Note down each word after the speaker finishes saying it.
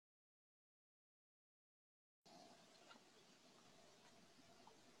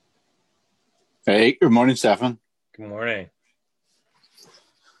Hey, good morning, Stefan. Good morning.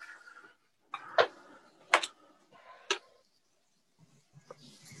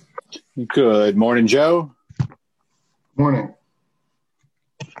 Good morning, Joe. Morning.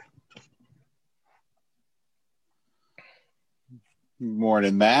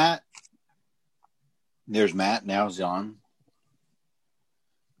 Morning, Matt. There's Matt. Now he's on.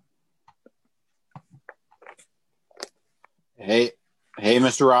 Hey,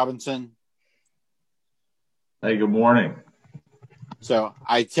 Mr. Robinson. Hey, good morning. So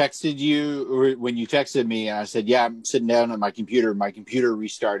I texted you when you texted me, and I said, "Yeah, I'm sitting down at my computer. My computer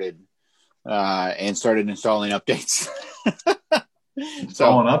restarted and started installing updates."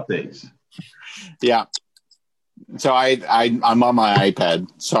 Installing updates. Yeah. So I'm on my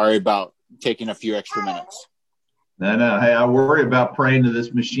iPad. Sorry about taking a few extra minutes. No. Hey, I worry about praying to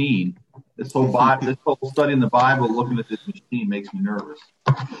this machine. This whole studying the Bible, looking at this machine makes me nervous.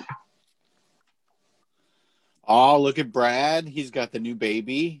 Oh, look at Brad. He's got the new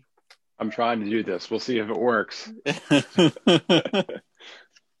baby. I'm trying to do this. We'll see if it works.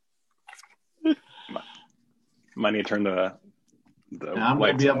 Might need to turn the I'm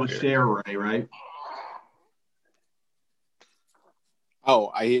going to be able to here. share, Ray, right?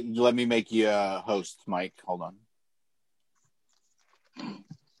 Oh, let me make you a host, Mike. Hold on.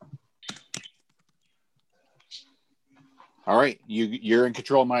 All right, you're in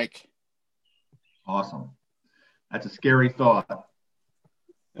control, Mike. Awesome. That's a scary thought. All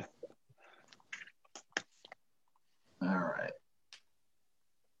right.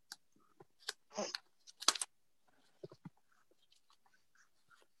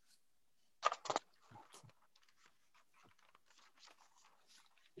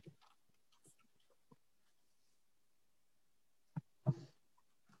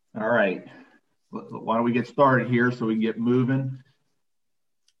 All right. Why don't we get started here so we can get moving?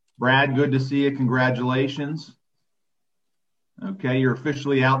 Brad, good to see you. Congratulations. Okay, you're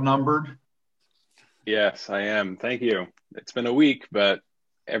officially outnumbered. Yes, I am. Thank you. It's been a week, but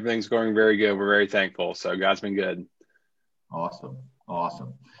everything's going very good. We're very thankful. So God's been good. Awesome.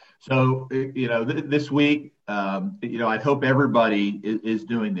 So, this week, I hope everybody is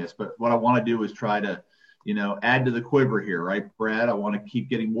doing this, but what I want to do is try to, add to the quiver here, right, Brad? I want to keep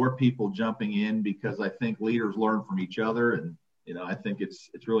getting more people jumping in because I think leaders learn from each other. And, I think it's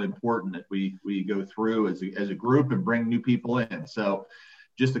really important that we go through as a group and bring new people in. So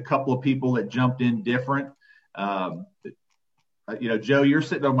just a couple of people that jumped in different. Joe, you're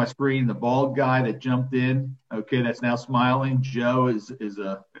sitting on my screen, the bald guy that jumped in, okay, that's now smiling. Joe is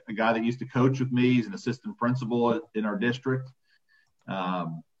a guy that used to coach with me. He's an assistant principal in our district.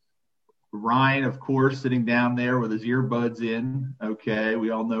 Ryan, of course, sitting down there with his earbuds in. Okay,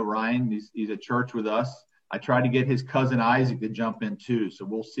 we all know Ryan. He's at church with us. I tried to get his cousin Isaac to jump in too, so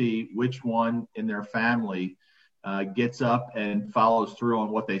we'll see which one in their family gets up and follows through on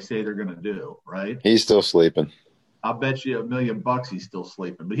what they say they're going to do, right? He's still sleeping. I'll bet you $1 million he's still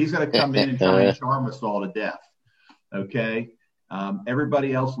sleeping, but he's going to come in and try and charm us all to death. Okay.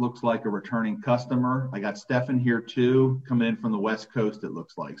 Everybody else looks like a returning customer. I got Stefan here too, coming in from the West Coast, it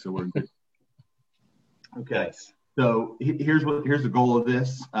looks like. So we're good. Okay. Yes. So here's the goal of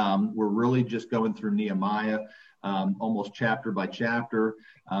this. We're really just going through Nehemiah, almost chapter by chapter.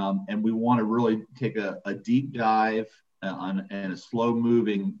 And we want to really take a deep dive and a slow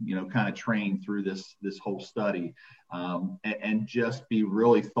moving, kind of train through this whole study, and just be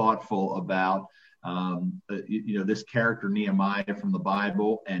really thoughtful about, this character Nehemiah from the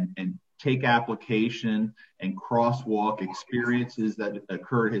Bible, and take application and crosswalk experiences that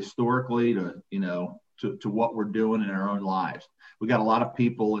occurred historically to what we're doing in our own lives. We got a lot of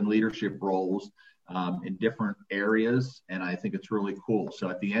people in leadership roles in different areas, and I think it's really cool. So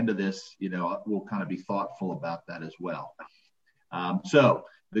at the end of this, we'll kind of be thoughtful about that as well. So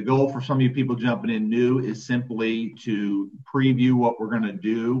the goal for some of you people jumping in new is simply to preview what we're going to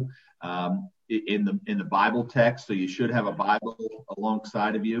do in the Bible text. So you should have a Bible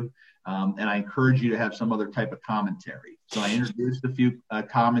alongside of you, and I encourage you to have some other type of commentary. So I introduced a few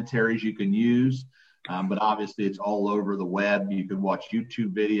commentaries you can use. But obviously it's all over the web. You can watch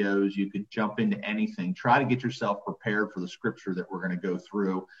YouTube videos. You can jump into anything. Try to get yourself prepared for the scripture that we're going to go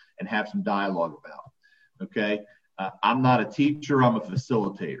through and have some dialogue about. Okay. I'm not a teacher. I'm a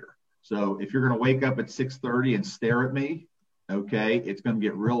facilitator. So if you're going to wake up at 6:30 and stare at me, okay, it's going to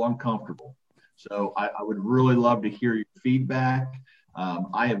get real uncomfortable. So I would really love to hear your feedback.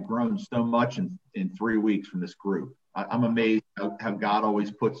 I have grown so much in 3 weeks from this group. I'm amazed how God always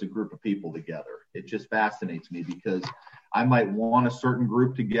puts a group of people together. It just fascinates me because I might want a certain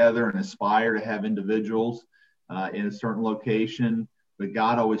group together and aspire to have individuals in a certain location, but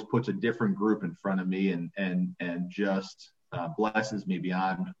God always puts a different group in front of me and just blesses me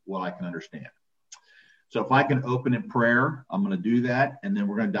beyond what I can understand. So if I can open in prayer, I'm going to do that, and then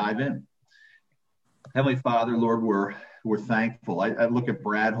we're going to dive in. Heavenly Father, Lord, we're thankful. I look at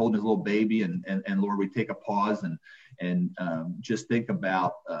Brad holding his little baby, and Lord, we take a pause and just think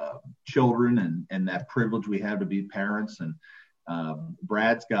about children and that privilege we have to be parents. And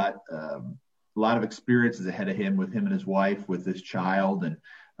Brad's got a lot of experiences ahead of him with him and his wife, with this child, and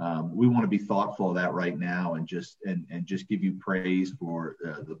we want to be thoughtful of that right now, and just give you praise for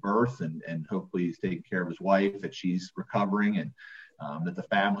the birth, and hopefully he's taking care of his wife, that she's recovering, and that the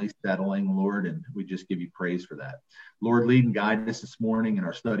family's settling, Lord, and we just give you praise for that. Lord, lead and guide us this morning in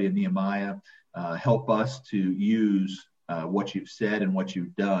our study of Nehemiah. Help us to use what you've said and what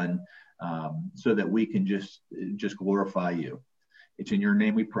you've done, so that we can just glorify you. It's in your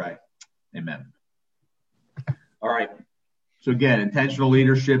name we pray. Amen. All right. So again, intentional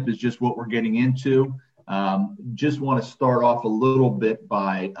leadership is just what we're getting into. Just want to start off a little bit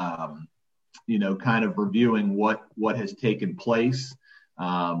by kind of reviewing what has taken place. We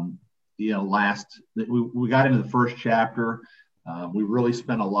got into the first chapter. We really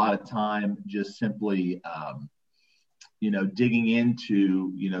spent a lot of time just simply, digging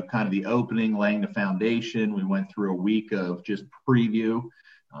into, kind of the opening, laying the foundation. We went through a week of just preview.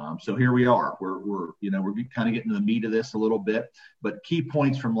 So here we are. We're kind of getting to the meat of this a little bit, but key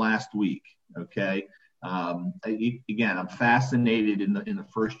points from last week. Okay. Again, I'm fascinated in the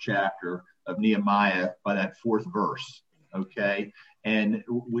first chapter of Nehemiah by that fourth verse. Okay. And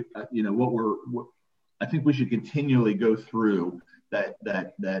I think we should continually go through that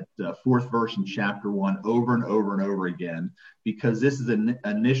fourth verse in chapter 1 over and over and over again, because this is an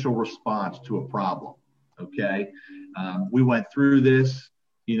initial response to a problem. Okay. We went through this,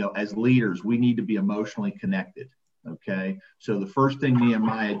 as leaders, we need to be emotionally connected. Okay. So the first thing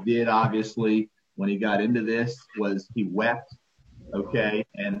Nehemiah did, obviously, when he got into this, was he wept. Okay.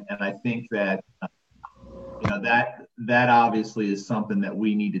 And I think that, that obviously is something that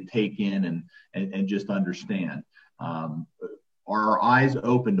we need to take in and just understand. Are our eyes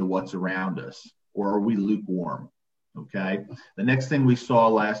open to what's around us, or are we lukewarm? Okay. The next thing we saw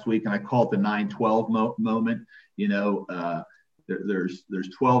last week, and I call it the 9-12 moment, there's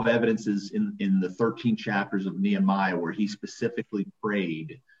 12 evidences in the 13 chapters of Nehemiah where he specifically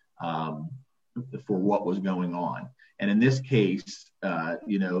prayed for what was going on. And in this case,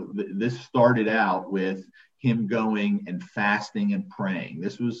 this started out with him going and fasting and praying.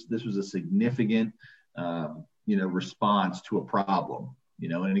 This was a significant, response to a problem.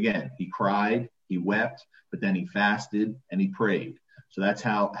 And again, he cried, he wept, but then he fasted and he prayed. So that's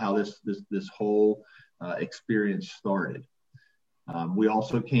how this whole experience started. We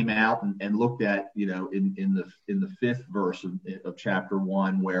also came out and looked at, in the fifth verse of chapter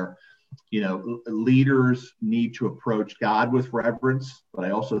 1, where, leaders need to approach God with reverence, but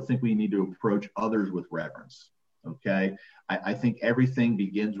I also think we need to approach others with reverence. Okay. I think everything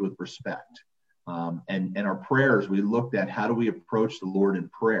begins with respect. And our prayers, we looked at how do we approach the Lord in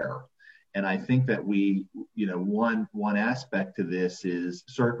prayer. And I think that one aspect to this is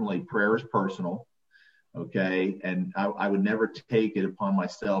certainly prayer is personal. Okay. And I would never take it upon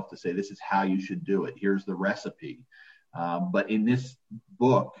myself to say, this is how you should do it. Here's the recipe. But in this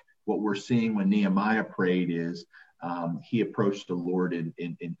book, what we're seeing when Nehemiah prayed is he approached the Lord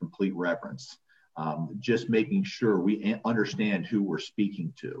in complete reverence, just making sure we understand who we're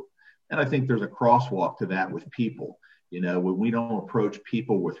speaking to. And I think there's a crosswalk to that with people. When we don't approach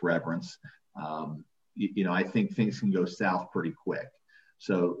people with reverence, I think things can go south pretty quick.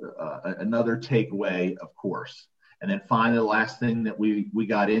 So another takeaway, of course. And then finally, the last thing that we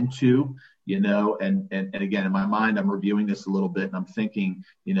got into, and again, in my mind, I'm reviewing this a little bit and I'm thinking,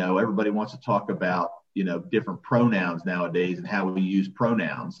 everybody wants to talk about, different pronouns nowadays and how we use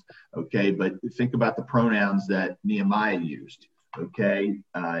pronouns. Okay. But think about the pronouns that Nehemiah used. Okay.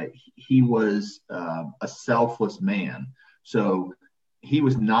 He was a selfless man. So he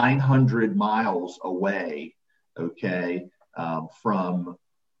was 900 miles away. Okay. From,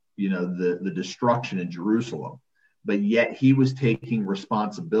 the destruction in Jerusalem, but yet he was taking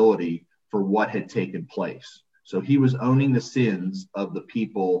responsibility for what had taken place. So he was owning the sins of the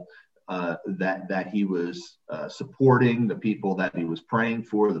people that he was supporting, the people that he was praying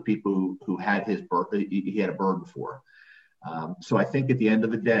for, the people who had he had a burden for. So I think at the end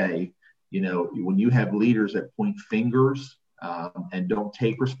of the day, when you have leaders that point fingers and don't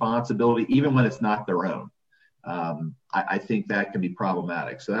take responsibility, even when it's not their own, I think that can be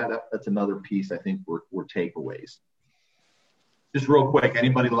problematic. So that's another piece I think were takeaways. Just real quick,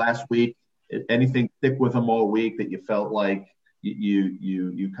 anybody last week, anything stick with them all week that you felt like,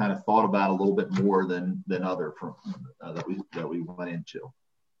 you kind of thought about a little bit more than other from that we went into.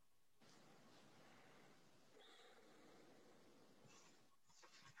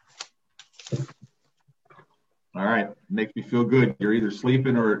 All right, makes me feel good. You're either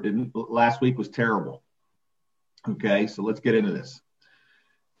sleeping or last week was terrible. Okay, so let's get into this.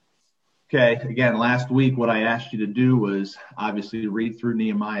 Okay, again, last week what I asked you to do was obviously read through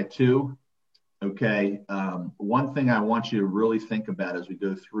Nehemiah 2. Okay, one thing I want you to really think about as we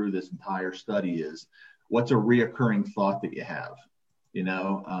go through this entire study is what's a reoccurring thought that you have.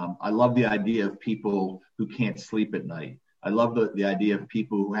 I love the idea of people who can't sleep at night. I love the idea of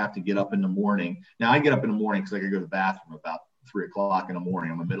people who have to get up in the morning. Now, I get up in the morning because I got to go to the bathroom about 3 o'clock in the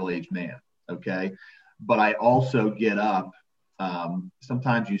morning. I'm a middle-aged man, okay? But I also get up.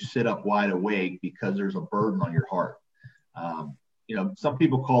 Sometimes you sit up wide awake because there's a burden on your heart. Some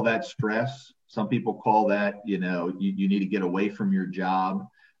people call that stress. Some people call that, you need to get away from your job.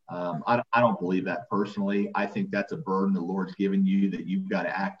 I don't believe that personally. I think that's a burden the Lord's given you that you've got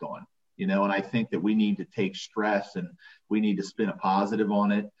to act on. And I think that we need to take stress and we need to spin a positive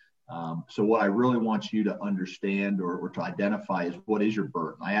on it. So what I really want you to understand or to identify is what is your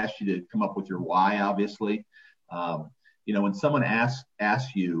burden. I asked you to come up with your why, obviously. When someone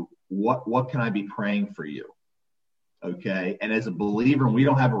asks you, what can I be praying for you? Okay. And as a believer, we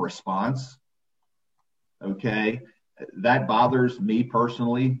don't have a response. Okay. That bothers me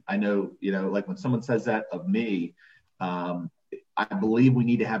personally. I know, like when someone says that of me, I believe we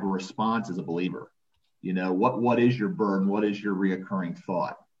need to have a response as a believer. What is your burden? What is your reoccurring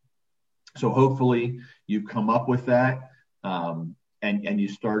thought? So hopefully you come up with that and you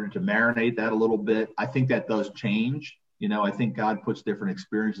started to marinate that a little bit. I think that does change. I think God puts different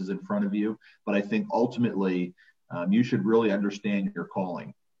experiences in front of you, but I think ultimately you should really understand your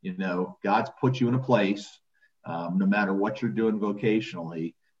calling. God's put you in a place, no matter what you're doing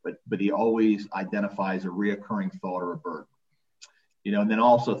vocationally, but he always identifies a reoccurring thought or a burden. And then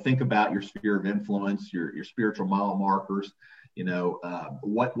also think about your sphere of influence, your spiritual mile markers,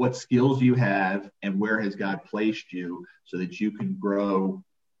 what skills you have and where has God placed you so that you can grow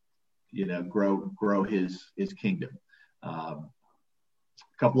his kingdom. A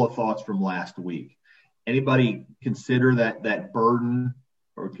couple of thoughts from last week. Anybody consider that burden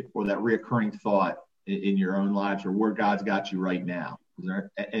or that reoccurring thought in your own lives or where God's got you right now? Is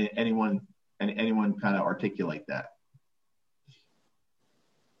there anyone kind of articulate that?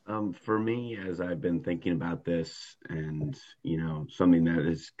 For me, as I've been thinking about this and, something that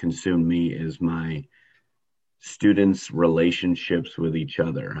has consumed me is my students' relationships with each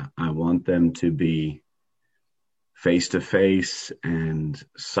other. I want them to be face-to-face and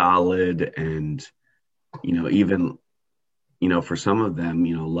solid and, even, for some of them,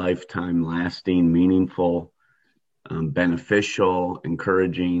 lifetime lasting, meaningful, beneficial,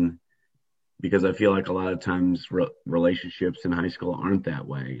 encouraging. Because I feel like a lot of times relationships in high school aren't that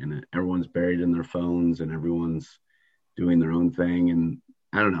way, and everyone's buried in their phones and everyone's doing their own thing. And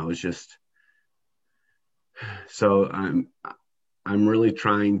I don't know, it's just, so I'm really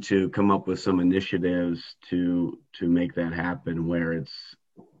trying to come up with some initiatives to make that happen where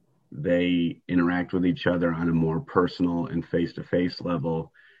they interact with each other on a more personal and face-to-face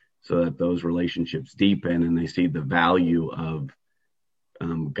level so that those relationships deepen and they see the value of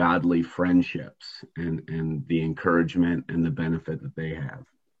godly friendships and the encouragement and the benefit that they have.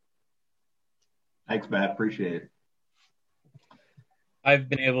 Thanks, Matt. Appreciate it. I've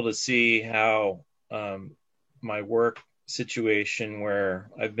been able to see how my work situation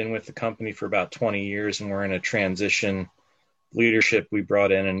where I've been with the company for about 20 years and we're in a transition leadership. We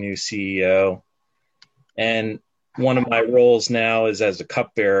brought in a new CEO. And one of my roles now is as a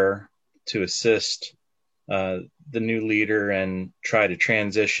cupbearer to assist the new leader and try to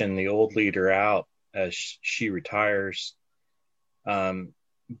transition the old leader out as she retires.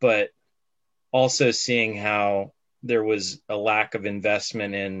 But also seeing how there was a lack of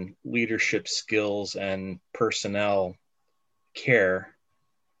investment in leadership skills and personnel care.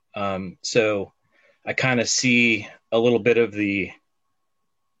 So I kind of see a little bit of the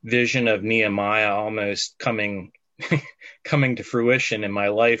vision of Nehemiah almost coming to fruition in my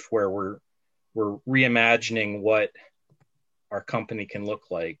life, where we're reimagining what our company can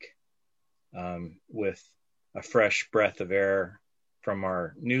look like with a fresh breath of air from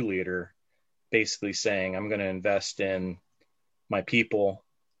our new leader, basically saying, I'm going to invest in my people,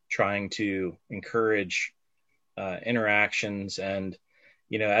 trying to encourage interactions. And,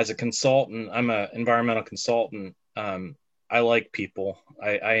 as a consultant, I'm an environmental consultant. I like people.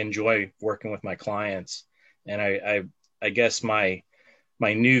 I enjoy working with my clients. And I guess my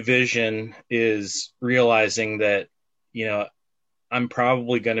new vision is realizing that, I'm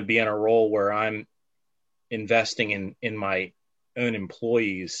probably going to be in a role where I'm investing in my own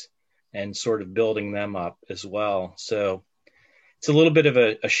employees and sort of building them up as well. So it's a little bit of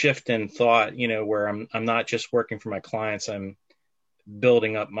a shift in thought, where I'm not just working for my clients. I'm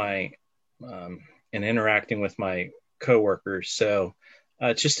building up my and interacting with my coworkers. So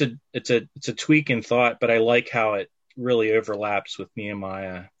it's just it's a tweak in thought, but I like how it really overlaps with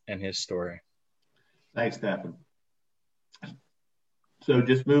Nehemiah and his story. Thanks, Stephen. So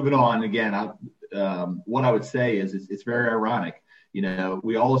just moving on again, what I would say is it's very ironic.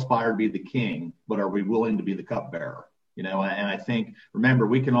 We all aspire to be the king, but are we willing to be the cupbearer? And I think, remember,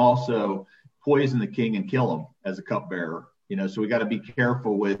 we can also poison the king and kill him as a cupbearer. So we got to be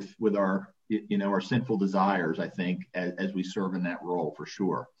careful with our, our sinful desires, I think, as we serve in that role for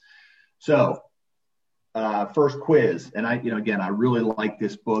sure. So first quiz. And I really like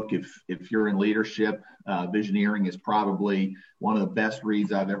this book. If you're in leadership, Visioneering is probably one of the best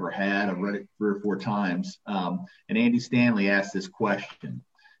reads I've ever had. I've read it 3 or 4 times. And Andy Stanley asked this question,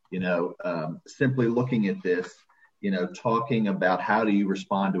 simply looking at this, talking about how do you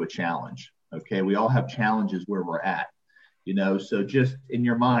respond to a challenge? Okay. We all have challenges where we're at, so just in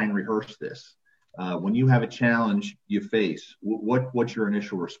your mind, rehearse this. When you have a challenge you face, what's your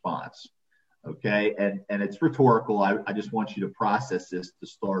initial response? Okay. And it's rhetorical. I just want you to process this to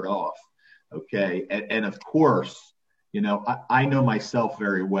start off. Okay. And of course, I know myself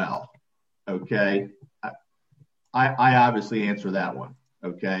very well. Okay. I obviously answer that one.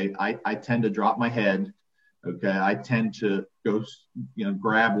 Okay. I tend to drop my head. Okay. I tend to go,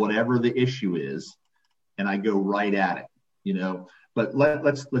 grab whatever the issue is and I go right at it, but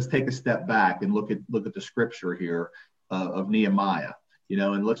let's take a step back and look at the scripture here of Nehemiah.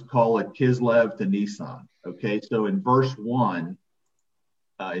 And let's call it Kislev to Nisan. Okay, so in verse 1,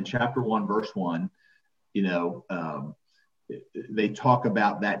 in chapter 1, verse 1, they talk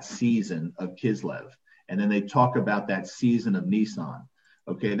about that season of Kislev, and then they talk about that season of Nisan.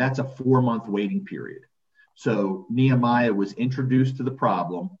 Okay, that's a 4-month waiting period. So Nehemiah was introduced to the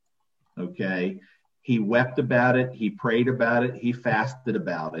problem. Okay, he wept about it, he prayed about it, he fasted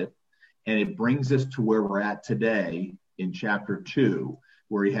about it, and it brings us to where we're at today in chapter 2,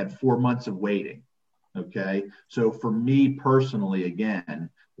 where he had 4 months of waiting. Okay. So for me personally, again,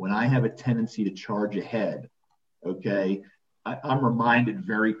 when I have a tendency to charge ahead, okay, I'm reminded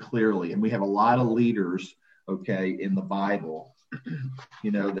very clearly, and we have a lot of leaders, okay, in the Bible,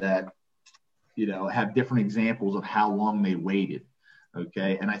 that, have different examples of how long they waited.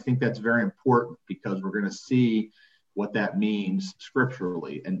 Okay. And I think that's very important because we're going to see what that means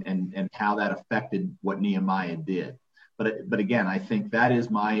scripturally and how that affected what Nehemiah did. But again, I think that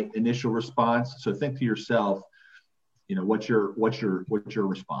is my initial response. So think to yourself, what's your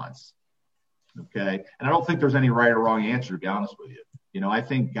response? Okay. And I don't think there's any right or wrong answer, to be honest with you. I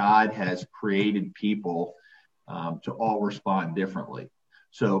think God has created people to all respond differently.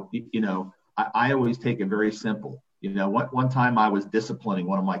 So, I always take it very simple. One time I was disciplining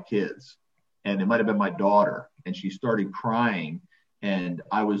one of my kids, and it might have been my daughter, and she started crying. And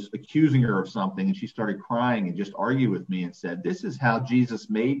I was accusing her of something, and she started crying and just argued with me and said, "This is how Jesus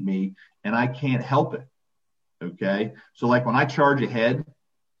made me, and I can't help it." Okay. So like when I charge ahead,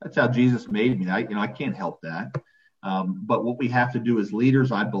 that's how Jesus made me. I can't help that. But what we have to do as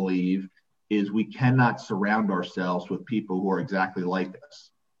leaders, I believe, is we cannot surround ourselves with people who are exactly like us.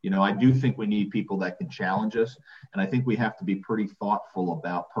 I do think we need people that can challenge us. And I think we have to be pretty thoughtful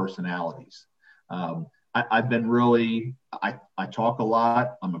about personalities. I've been really, I talk a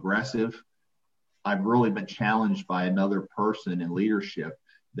lot. I'm aggressive. I've really been challenged by another person in leadership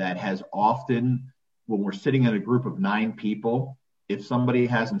that has often, when we're sitting in a group of 9 people, if somebody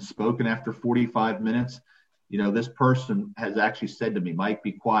hasn't spoken after 45 minutes, this person has actually said to me, "Mike,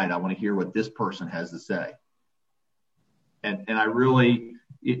 be quiet. I want to hear what this person has to say." And I really,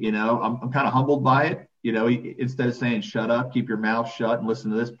 I'm kind of humbled by it. Instead of saying, "Shut up, keep your mouth shut and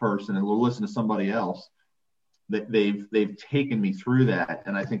listen to this person and we'll listen to somebody else," they've taken me through that.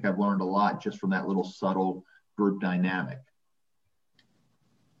 And I think I've learned a lot just from that little subtle group dynamic.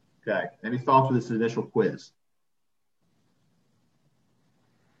 Okay. Any thoughts with this initial quiz?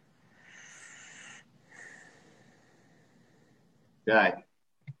 Okay.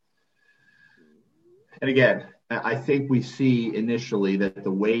 And again, I think we see initially that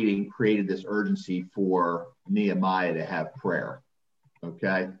the waiting created this urgency for Nehemiah to have prayer.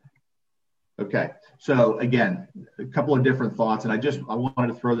 Okay. Okay. So again, a couple of different thoughts, and I wanted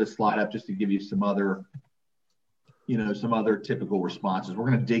to throw this slide up just to give you some other, some other typical responses. We're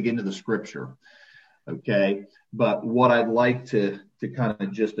going to dig into the scripture. Okay. But what I'd like to kind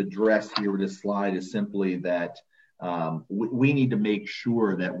of just address here with this slide is simply that we need to make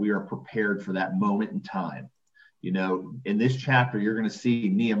sure that we are prepared for that moment in time. In this chapter, you're going to see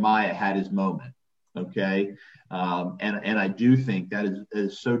Nehemiah had his moment. Okay. And I do think that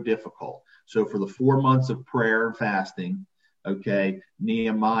is so difficult. So for the 4 months of prayer and fasting, okay,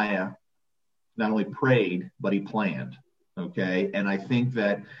 Nehemiah not only prayed, but he planned. Okay. And I think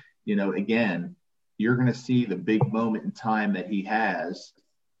that, again, you're going to see the big moment in time that he has,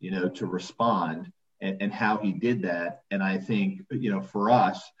 to respond and how he did that. And I think, for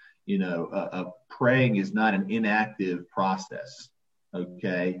us, praying is not an inactive process.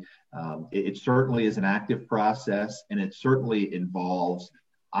 Okay. It certainly is an active process, and it certainly involves,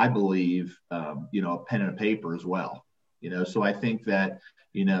 I believe, a pen and a paper as well. So I think that,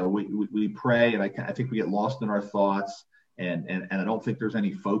 we pray, and I think we get lost in our thoughts, and I don't think there's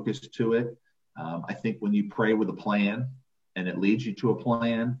any focus to it. I think when you pray with a plan and it leads you to a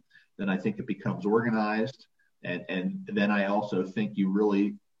plan, then I think it becomes organized. And then I also think you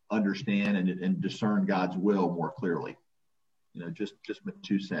really understand and discern God's will more clearly. Just my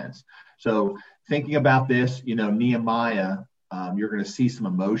 2 cents. So thinking about this, Nehemiah, you're going to see some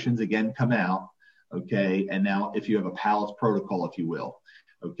emotions again come out. Okay. And now if you have a palace protocol, if you will,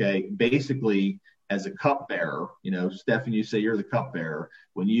 okay, basically as a cupbearer, Stephan, you say you're the cupbearer.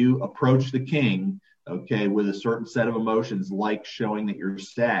 When you approach the king, okay, with a certain set of emotions, like showing that you're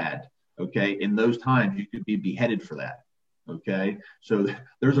sad, okay, in those times you could be beheaded for that. Okay, so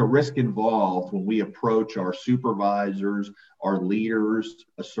there's a risk involved when we approach our supervisors, our leaders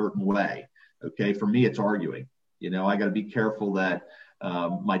a certain way. Okay, for me, it's arguing. I got to be careful that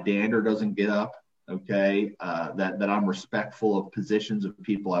my dander doesn't get up. Okay, that I'm respectful of positions of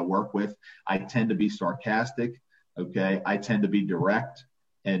people I work with. I tend to be sarcastic. Okay, I tend to be direct,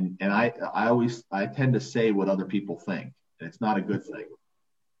 and I tend to say what other people think, and it's not a good thing.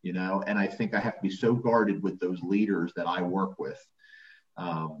 And I think I have to be so guarded with those leaders that I work with,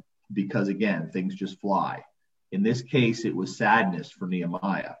 because again, things just fly. In this case, it was sadness for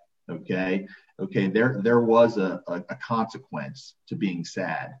Nehemiah. Okay. There was a consequence to being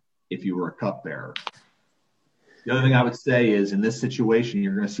sad if you were a cupbearer. The other thing I would say is, in this situation,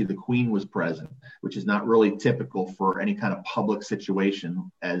 you're going to see the queen was present, which is not really typical for any kind of public situation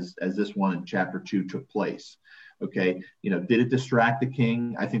as this one in chapter 2 took place. Okay, did it distract the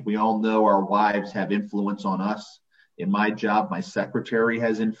king? I think we all know our wives have influence on us. In my job, my secretary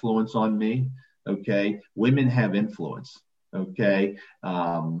has influence on me. Okay, women have influence. Okay,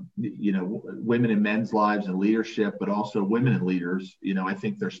 women in men's lives and leadership, but also women and leaders. I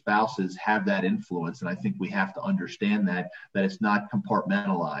think their spouses have that influence, and I think we have to understand that it's not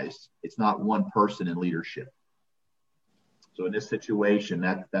compartmentalized. It's not one person in leadership. So in this situation,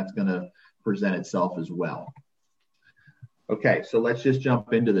 that's going to present itself as well. Okay, so let's just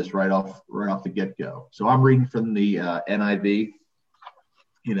jump into this right off the get-go. So I'm reading from the NIV,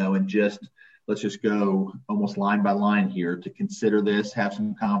 and let's just go almost line by line here to consider this, have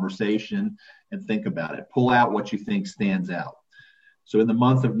some conversation, and think about it. Pull out what you think stands out. So in the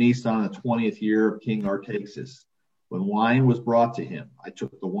month of Nisan, the 20th year of King Artaxerxes, when wine was brought to him, I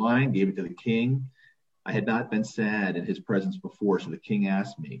took the wine, gave it to the king. I had not been sad in his presence before, so the king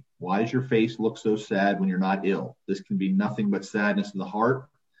asked me, "Why does your face look so sad when you're not ill? This can be nothing but sadness in the heart."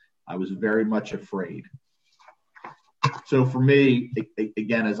 I was very much afraid. So for me,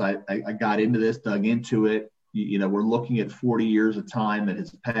 again, as I got into this, dug into it, we're looking at 40 years of time that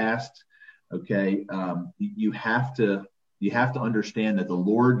has passed. Okay, you have to understand that the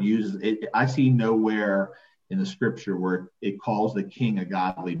Lord uses it. I see nowhere in the scripture where it calls the king a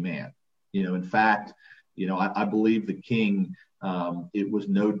godly man. In fact, I believe the king, it was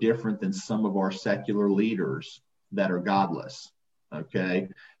no different than some of our secular leaders that are godless. Okay.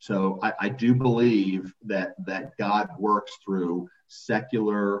 So I do believe that God works through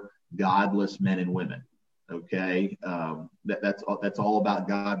secular, godless men and women. Okay. That's all about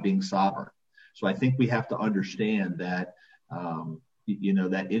God being sovereign. So I think we have to understand that,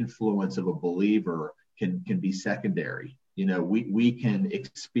 that influence of a believer can be secondary. We can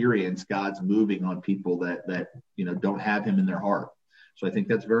experience God's moving on people that don't have him in their heart. So I think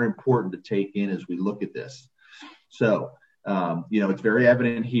that's very important to take in as we look at this. So, it's very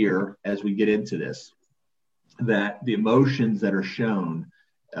evident here as we get into this that the emotions that are shown,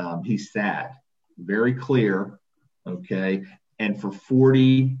 he's sad, very clear. Okay. And for 4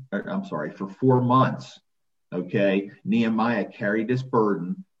 months, okay, Nehemiah carried this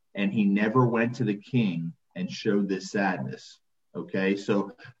burden and he never went to the king and showed this sadness. Okay.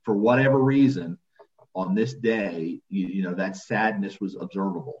 So for whatever reason, on this day, that sadness was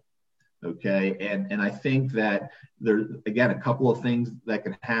observable. Okay. And I think that there's, again, a couple of things that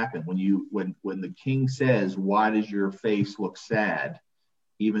can happen when the king says, why does your face look sad,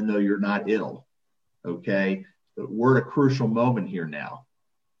 even though you're not ill? Okay. We're at a crucial moment here now.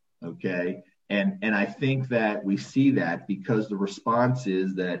 Okay. And I think that we see that because the response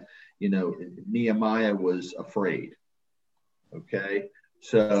is that, Nehemiah was afraid. Okay.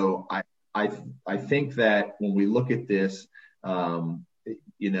 So I think that when we look at this,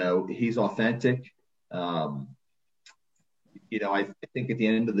 he's authentic. I think at the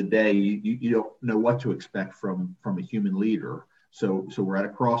end of the day, you don't know what to expect from a human leader. So we're at a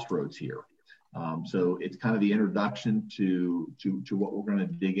crossroads here. So it's kind of the introduction to what we're going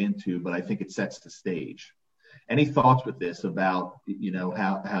to dig into, but I think it sets the stage. Any thoughts with this about,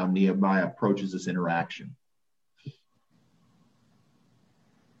 how Nehemiah approaches this interaction?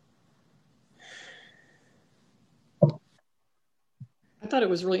 I thought it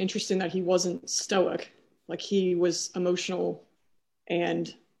was really interesting that he wasn't stoic. Like, he was emotional,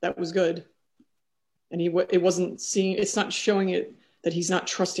 and that was good. And it's not showing it that he's not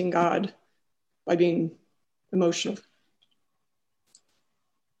trusting God by being emotional.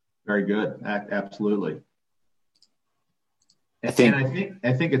 Very good. Absolutely. I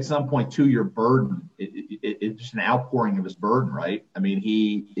think at some point too, your burden, it's just an outpouring of his burden, right? I mean,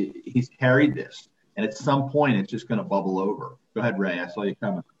 he's carried this, and at some point it's just going to bubble over. Go ahead, Ray. I saw you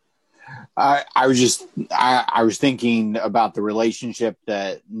coming. I was thinking about the relationship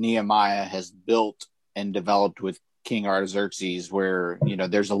that Nehemiah has built and developed with King Artaxerxes, where,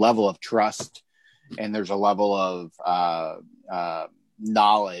 there's a level of trust and there's a level of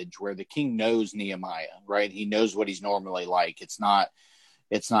knowledge where the king knows Nehemiah, right? He knows what he's normally like.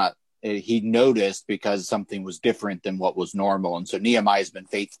 He noticed because something was different than what was normal. And so Nehemiah's been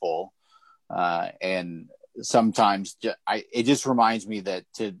faithful. And sometimes it just reminds me that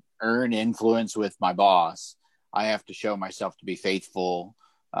to earn influence with my boss, I have to show myself to be faithful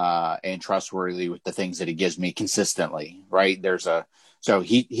and trustworthy with the things that he gives me consistently, right? So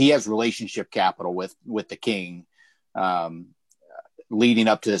he has relationship capital with the king leading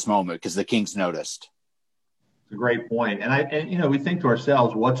up to this moment because the king's noticed. It's a great point. And we think to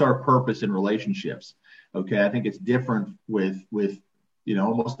ourselves, what's our purpose in relationships? Okay. I think it's different with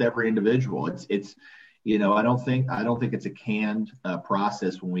almost every individual. It's I don't think it's a canned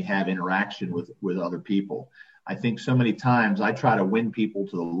process when we have interaction with other people. I think so many times I try to win people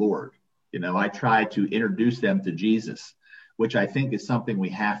to the Lord. I try to introduce them to Jesus, which I think is something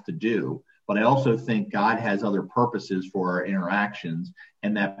we have to do. But I also think God has other purposes for our interactions,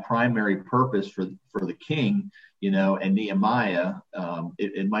 and that primary purpose for the king, and Nehemiah,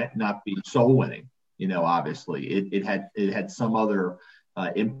 it might not be soul winning. Obviously, it had some other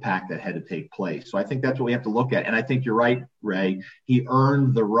impact that had to take place. So I think that's what we have to look at. And I think you're right, Ray. He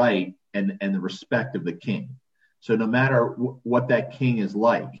earned the right and the respect of the king. So no matter what that king is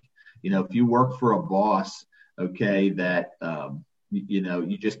like, if you work for a boss, okay, that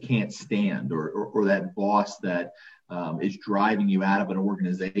you just can't stand, or that boss that is driving you out of an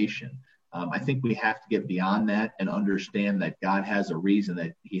organization. I think we have to get beyond that and understand that God has a reason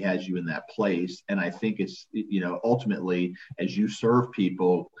that he has you in that place. And I think it's, ultimately, as you serve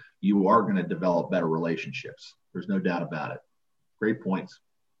people, you are going to develop better relationships. There's no doubt about it. Great points.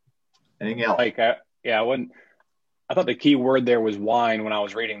 Anything else? I thought the key word there was wine when I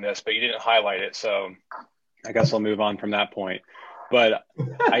was reading this, but you didn't highlight it. So I guess I'll move on from that point. But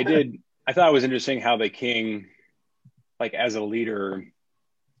I thought it was interesting how the king, like as a leader,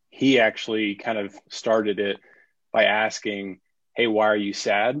 he actually kind of started it by asking, hey, why are you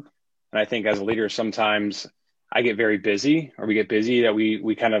sad? And I think as a leader, sometimes I get very busy, or we get busy, that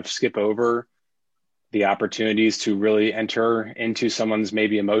we kind of skip over the opportunities to really enter into someone's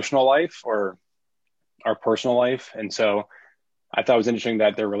maybe emotional life or our personal life. And so I thought it was interesting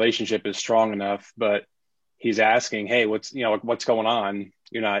that their relationship is strong enough, but he's asking, hey, what's going on?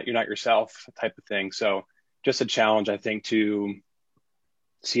 You're not yourself, type of thing. So just a challenge, I think, to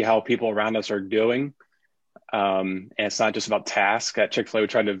see how people around us are doing. And it's not just about tasks. At Chick-fil-A, we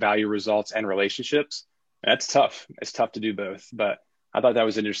try to value results and relationships. And that's tough. It's tough to do both. But I thought that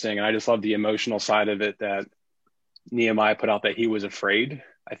was interesting. And I just love the emotional side of it that Nehemiah put out, that he was afraid.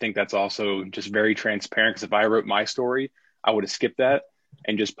 I think that's also just very transparent, because if I wrote my story, I would have skipped that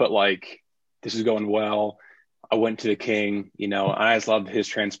and just put like, this is going well. I went to the king, and I just love his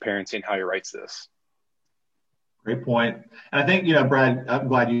transparency and how he writes this. Great point. And I think, Brad, I'm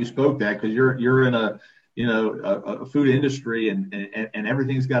glad you spoke that, because you're in a food industry and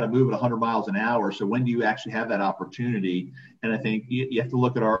everything's got to move at 100 miles an hour. So when do you actually have that opportunity? And I think you have to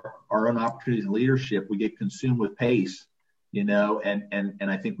look at our own opportunities in leadership. We get consumed with pace, and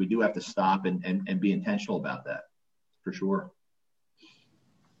I think we do have to stop and be intentional about that, for sure.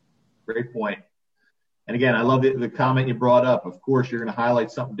 Great point. And again, I love the comment you brought up. Of course, you're going to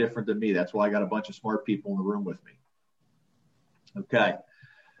highlight something different than me. That's why I got a bunch of smart people in the room with me. Okay.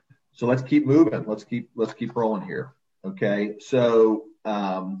 So let's keep moving. Let's keep rolling here. Okay. So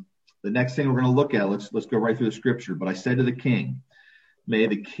the next thing we're going to look at, let's go right through the scripture. But I said to the king, may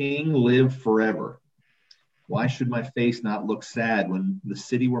the king live forever. Why should my face not look sad when the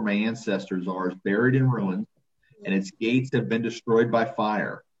city where my ancestors are is buried in ruins and its gates have been destroyed by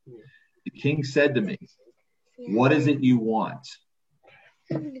fire? The king said to me, what is it you want?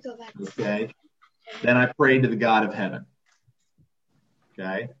 Okay. Then I prayed to the God of heaven.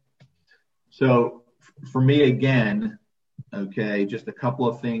 Okay. So for me, again, okay, just a couple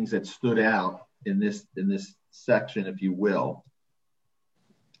of things that stood out in this section, if you will.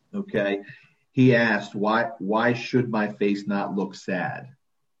 Okay. He asked, why should my face not look sad?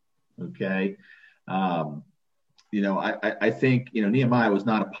 Okay. I think, Nehemiah was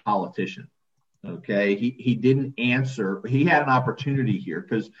not a politician. Okay. He didn't answer. He had an opportunity here,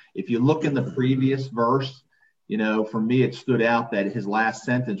 because if you look in the previous verse, for me, it stood out that his last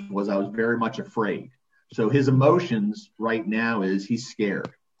sentence was, I was very much afraid. So his emotions right now is he's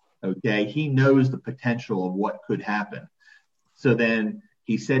scared. Okay. He knows the potential of what could happen. So then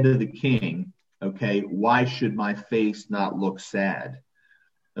he said to the king, okay, why should my face not look sad?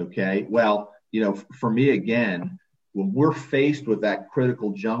 Okay. Well, for me, again, when we're faced with that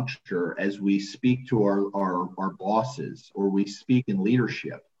critical juncture, as we speak to our bosses or we speak in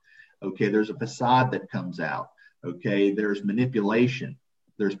leadership, okay, there's a facade that comes out. Okay. There's manipulation.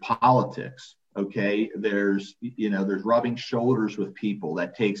 There's politics. Okay. There's rubbing shoulders with people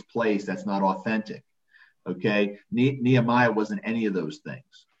that takes place. That's not authentic. Okay. Nehemiah wasn't any of those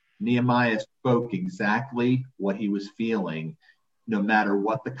things. Nehemiah spoke exactly what he was feeling, no matter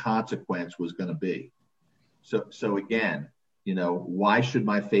what the consequence was going to be. So again, why should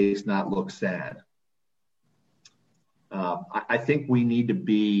my face not look sad? I think we need to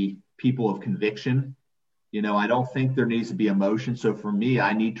be people of conviction. I don't think there needs to be emotion. So for me,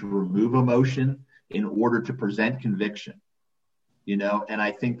 I need to remove emotion in order to present conviction, and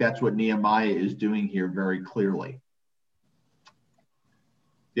I think that's what Nehemiah is doing here very clearly.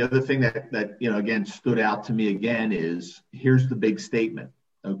 The other thing that again, stood out to me again is, here's the big statement.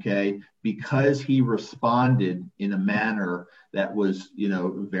 Okay. Because he responded in a manner that was,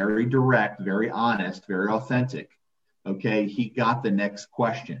 very direct, very honest, very authentic. Okay. He got the next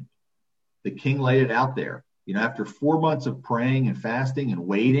question. The king laid it out there. After 4 months of praying and fasting and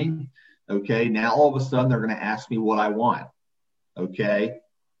waiting, okay, now all of a sudden they're going to ask me what I want. Okay.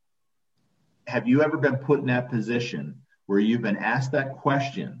 Have you ever been put in that position where you've been asked that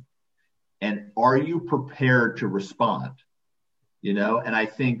question, and are you prepared to respond? And I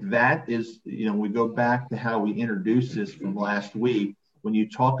think that is, we go back to how we introduced this from last week. When you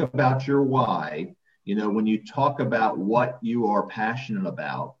talk about your why, when you talk about what you are passionate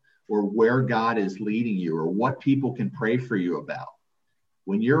about, or where God is leading you, or what people can pray for you about,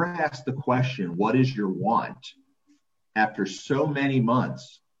 when you're asked the question, what is your want? After so many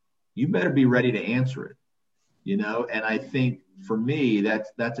months, you better be ready to answer it. And I think for me,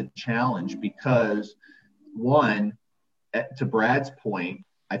 that's a challenge, because one, to Brad's point,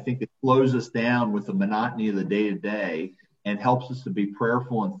 I think it slows us down with the monotony of the day to day and helps us to be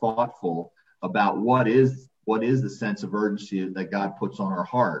prayerful and thoughtful about what is the sense of urgency that God puts on our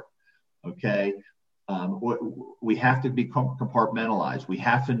heart. Okay. We have to be compartmentalized. We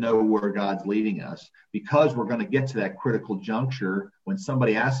have to know where God's leading us, because we're going to get to that critical juncture when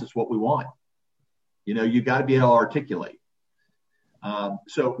somebody asks us what we want. You got to be able to articulate.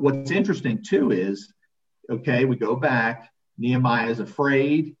 So what's interesting too is, okay, we go back. Nehemiah is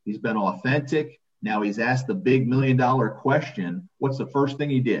afraid. He's been authentic. Now he's asked the big $1 million question. What's the first thing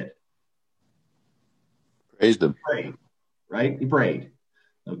he did? Praised him. He prayed, right? He prayed.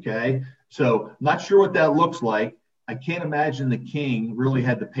 Okay. So not sure what that looks like. I can't imagine the king really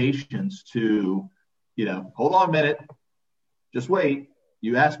had the patience to, hold on a minute, just wait.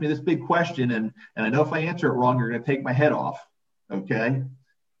 You asked me this big question, and I know if I answer it wrong, you're going to take my head off. Okay.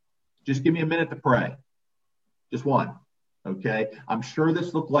 Just give me a minute to pray. Just one. Okay. I'm sure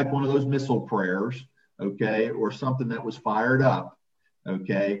this looked like one of those missile prayers. Okay. Or something that was fired up.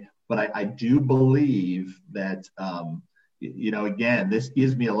 Okay. But I do believe that, again, this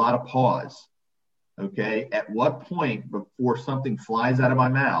gives me a lot of pause. Okay. At what point before something flies out of my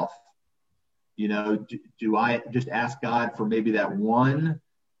mouth, do I just ask God for maybe that one,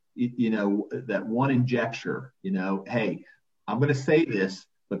 that one injecture, hey, I'm going to say this,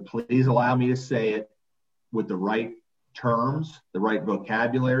 but please allow me to say it with the right terms, the right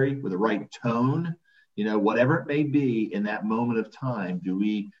vocabulary, with the right tone, whatever it may be in that moment of time, do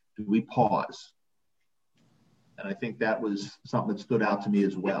we pause? And I think that was something that stood out to me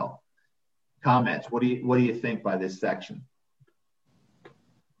as well. Comments? What do you think by this section?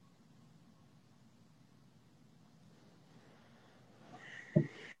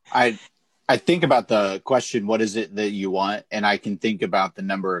 I think about the question, what is it that you want? And I can think about the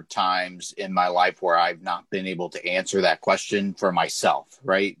number of times in my life where I've not been able to answer that question for myself,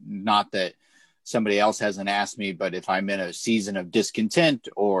 right? Not that somebody else hasn't asked me, but if I'm in a season of discontent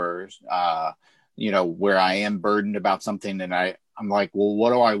or, where I am burdened about something and I'm like, well,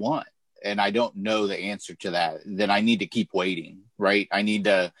 what do I want? And I don't know the answer to that, then I need to keep waiting, right? I need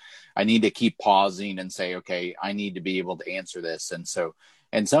to keep pausing and say, okay, I need to be able to answer this.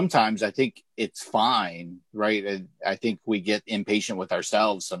 And sometimes I think it's fine, right? I think we get impatient with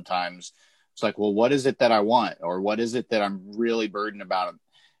ourselves sometimes. It's like, well, what is it that I want? Or what is it that I'm really burdened about?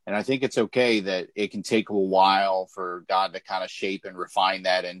 And I think it's okay that it can take a while for God to kind of shape and refine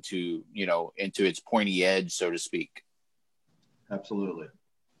that into its pointy edge, so to speak. Absolutely.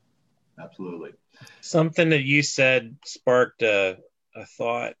 Something that you said sparked a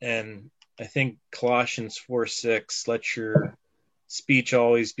thought, and I think Colossians 4:6, let your speech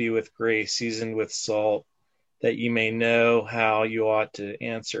always be with grace, seasoned with salt, that you may know how you ought to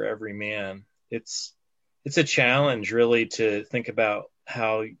answer every man. It's a challenge, really, to think about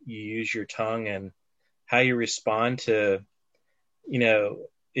how you use your tongue and how you respond to,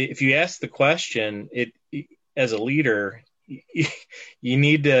 if you ask the question, as a leader, you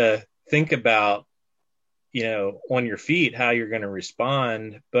need to think about, on your feet, how you're going to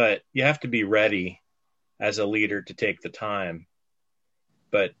respond, but you have to be ready as a leader to take the time.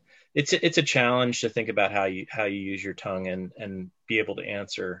 But it's a challenge to think about how you use your tongue and be able to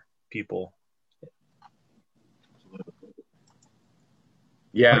answer people.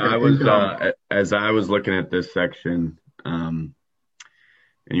 Yeah, I was as I was looking at this section, and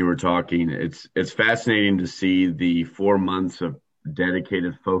you were talking. It's fascinating to see the 4 months of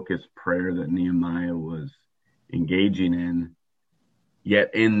dedicated, focused prayer that Nehemiah was engaging in.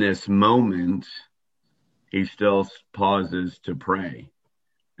 Yet in this moment, he still pauses to pray.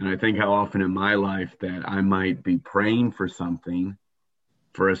 And I think how often in my life that I might be praying for something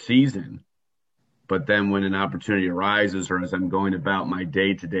for a season, but then when an opportunity arises or as I'm going about my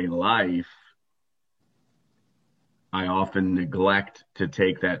day-to-day life, I often neglect to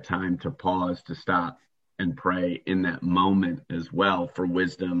take that time to pause, to stop and pray in that moment as well for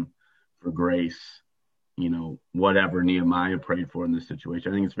wisdom, for grace, whatever Nehemiah prayed for in this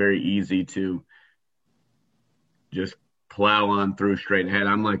situation. I think it's very easy to just plow on through straight ahead.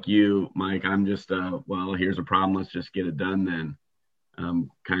 I'm like you, Mike. I'm just here's a problem, let's just get it done then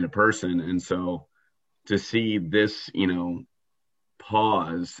kind of person. And so to see this,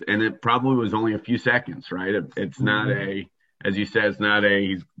 pause, and it probably was only a few seconds, right? It's not as you said, it's not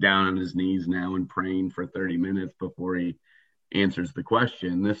he's down on his knees now and praying for 30 minutes before he answers the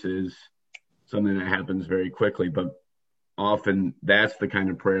question. This is something that happens very quickly, but often that's the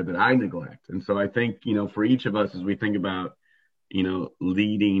kind of prayer that I neglect. And so I think, for each of us, as we think about,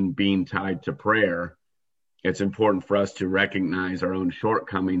 leading being tied to prayer, it's important for us to recognize our own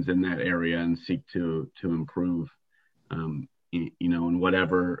shortcomings in that area and seek to improve, in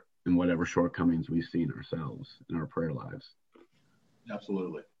whatever shortcomings we see in ourselves in our prayer lives.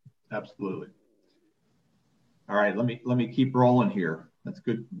 Absolutely. All right, let me keep rolling here. That's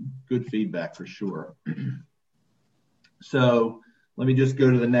good feedback for sure. So let me just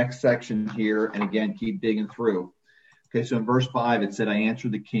go to the next section here and again keep digging through. Okay, so in verse 5 it said, I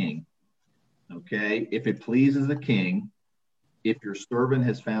answered the king. Okay, if it pleases the king, if your servant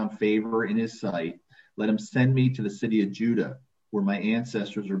has found favor in his sight, let him send me to the city of Judah, where my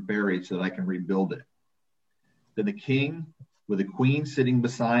ancestors are buried, so that I can rebuild it. Then the king, with the queen sitting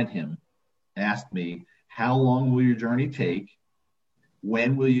beside him, asked me, how long will your journey take?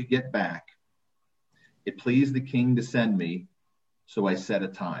 When will you get back? It pleased the king to send me, so I set a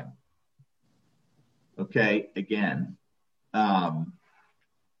time. Okay, again,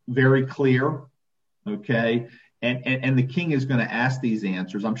 very clear. Okay, and the king is going to ask these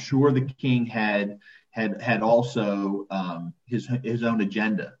answers. I'm sure the king had also his own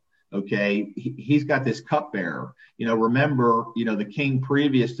agenda. Okay, he's got this cupbearer. Remember, the king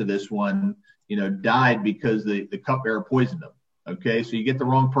previous to this one, died because the cupbearer poisoned him. Okay, so you get the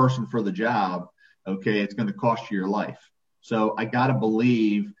wrong person for the job. Okay, it's going to cost you your life. So I got to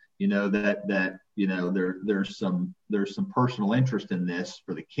believe, that there's some personal interest in this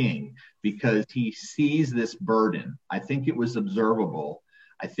for the king, because he sees this burden. I think it was observable.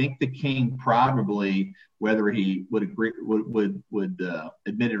 I think the king probably, whether he would agree, would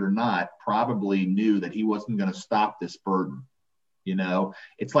admit it or not, probably knew that he wasn't going to stop this burden. You know,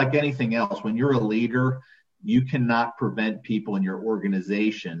 it's like anything else. When you're a leader, you cannot prevent people in your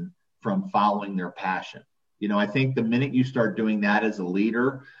organization from following their passion. You know, I think the minute you start doing that as a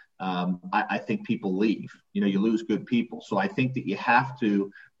leader, I think people leave. You know, you lose good people. So I think that you have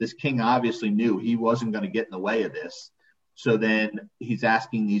to, this king obviously knew he wasn't going to get in the way of this. So then he's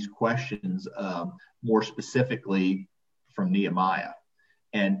asking these questions more specifically from Nehemiah,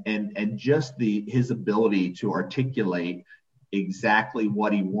 and just his ability to articulate exactly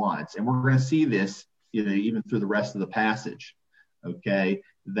what he wants. And we're going to see this, you know, even through the rest of the passage. Okay,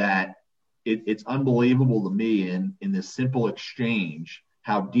 that it's unbelievable to me in this simple exchange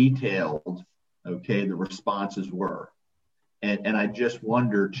how detailed, okay, the responses were. And I just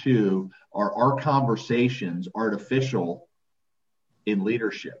wonder too, are our conversations artificial in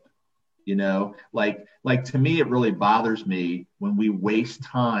leadership? You know, like to me, it really bothers me when we waste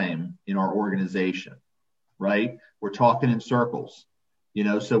time in our organization, right? We're talking in circles, you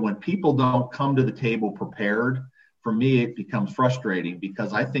know, so when people don't come to the table prepared, for me, it becomes frustrating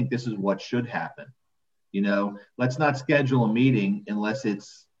because I think this is what should happen. You know, let's not schedule a meeting unless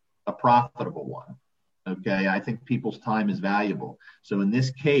it's a profitable one. Okay, I think people's time is valuable. So in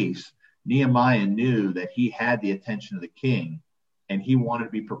this case, Nehemiah knew that he had the attention of the king, and he wanted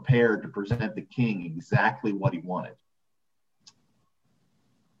to be prepared to present the king exactly what he wanted.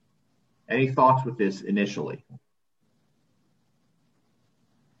 Any thoughts with this initially?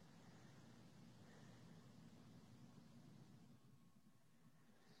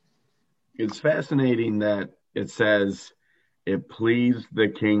 It's fascinating that it says, it pleased the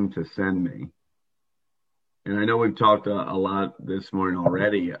king to send me. And I know we've talked a lot this morning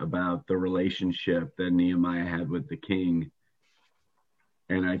already about the relationship that Nehemiah had with the king.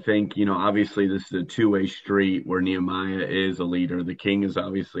 And I think, you know, obviously this is a two-way street where Nehemiah is a leader. The king is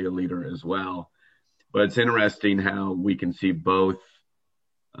obviously a leader as well. But it's interesting how we can see both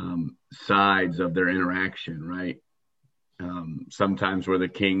sides of their interaction, right? Sometimes we're the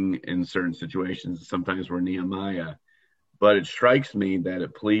king in certain situations, sometimes we're Nehemiah. But it strikes me that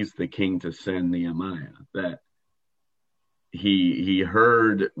it pleased the king to send Nehemiah, that he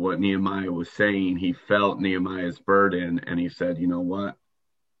heard what Nehemiah was saying. He felt Nehemiah's burden, and he said, you know what?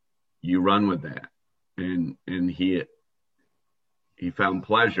 You run with that. And he found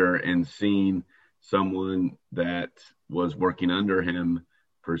pleasure in seeing someone that was working under him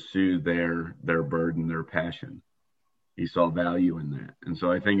pursue their burden, their passion. He saw value in that. And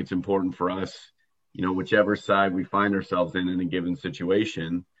so I think it's important for us, you know, whichever side we find ourselves in a given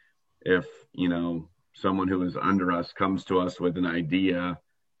situation, if, you know, someone who is under us comes to us with an idea,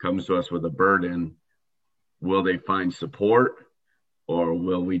 comes to us with a burden, will they find support or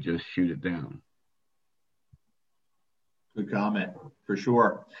will we just shoot it down? Good comment, for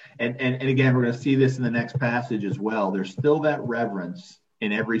sure. And again, we're going to see this in the next passage as well. There's still that reverence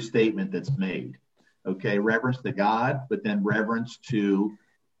in every statement that's made. Okay, reverence to God, but then reverence to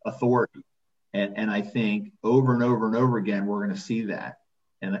authority. And I think over and over and over again, we're going to see that.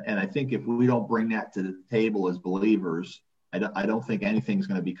 And I think if we don't bring that to the table as believers, I don't think anything's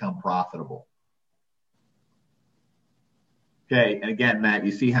going to become profitable. Okay, and again, Matt,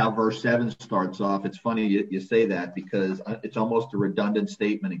 you see how verse 7 starts off. It's funny you say that because it's almost a redundant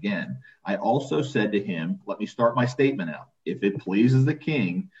statement again. I also said to him, let me start my statement out. If it pleases the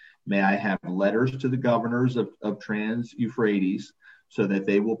king, may I have letters to the governors of Trans-Euphrates so that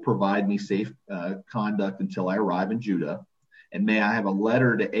they will provide me safe conduct until I arrive in Judah. And may I have a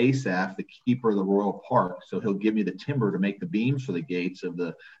letter to Asaph, the keeper of the royal park, so he'll give me the timber to make the beams for the gates of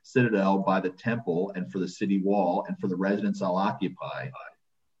the citadel by the temple and for the city wall and for the residence I'll occupy.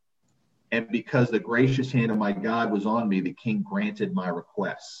 And because the gracious hand of my God was on me, the king granted my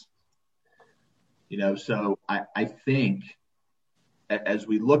requests. You know, so I think as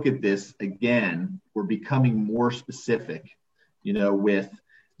we look at this again, we're becoming more specific, you know, with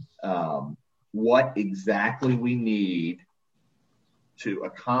what exactly we need to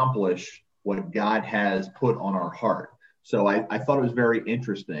accomplish what God has put on our heart. So I thought it was very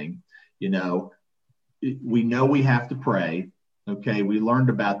interesting. You know we have to pray. Okay, we learned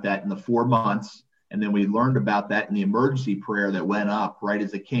about that in the 4 months, and then we learned about that in the emergency prayer that went up right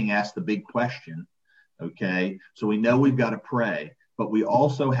as the king asked the big question. Okay, so we know we've got to pray, but we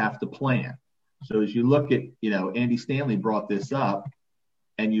also have to plan. So as you look at, you know, Andy Stanley brought this up,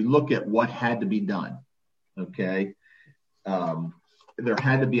 and you look at what had to be done. Okay, there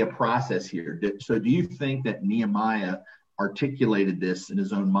had to be a process here. So do you think that Nehemiah articulated this in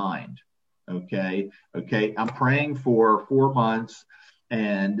his own mind? Okay, I'm praying for 4 months,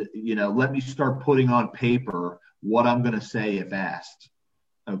 and, let me start putting on paper what I'm going to say if asked.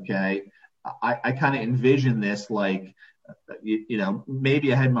 Okay. I kind of envision this like,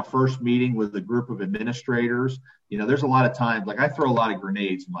 maybe I had my first meeting with a group of administrators. There's a lot of times, like I throw a lot of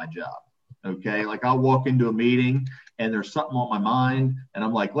grenades in my job. Okay. Like I'll walk into a meeting and there's something on my mind and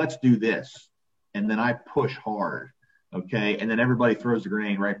I'm like, let's do this. And then I push hard. Okay. And then everybody throws the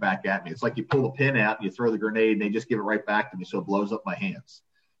grenade right back at me. It's like you pull the pin out and you throw the grenade and they just give it right back to me. So it blows up my hands,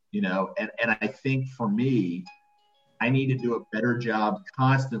 and I think for me, I need to do a better job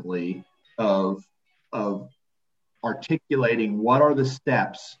constantly of articulating what are the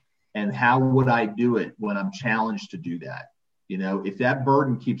steps and how would I do it when I'm challenged to do that. If that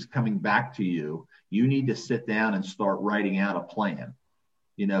burden keeps coming back to you, you need to sit down and start writing out a plan.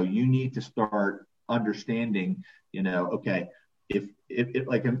 You need to start understanding, okay, if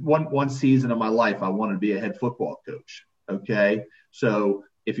like in one season of my life, I wanted to be a head football coach. Okay. So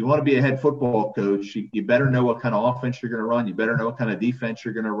if you want to be a head football coach, you better know what kind of offense you're going to run. You better know what kind of defense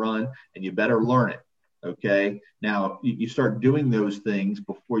you're going to run, and you better learn it. Okay. Now you start doing those things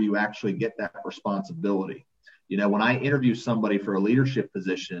before you actually get that responsibility. When I interview somebody for a leadership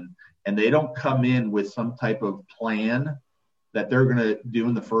position and they don't come in with some type of plan that they're going to do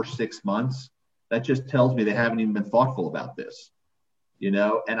in the first 6 months, that just tells me they haven't even been thoughtful about this,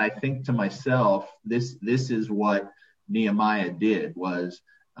 and I think to myself, this is what Nehemiah did was,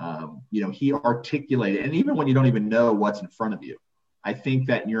 he articulated, and even when you don't even know what's in front of you, I think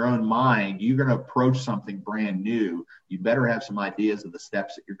that in your own mind, you're going to approach something brand new. You better have some ideas of the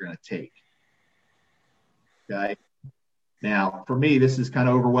steps that you're going to take. Okay. Now, for me, this is kind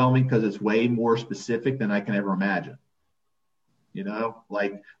of overwhelming because it's way more specific than I can ever imagine.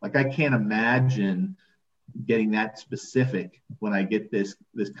 Like I can't imagine getting that specific when I get this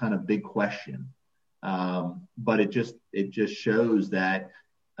kind of big question. But it just shows that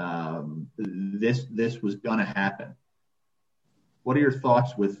this was going to happen. What are your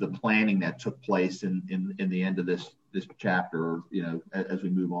thoughts with the planning that took place in the end of this chapter, as we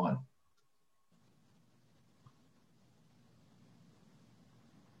move on?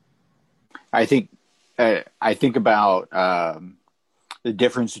 I think about the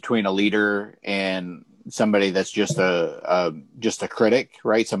difference between a leader and somebody that's just a critic,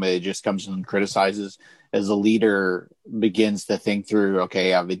 right? Somebody that just comes in and criticizes. As a leader begins to think through,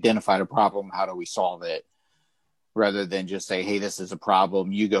 okay, I've identified a problem. How do we solve it? Rather than just say, hey, this is a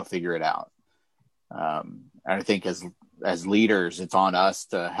problem. You go figure it out. And I think as leaders, it's on us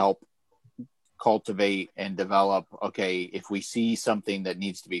to help cultivate and develop, okay, if we see something that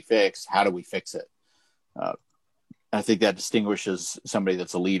needs to be fixed, how do we fix it? I think that distinguishes somebody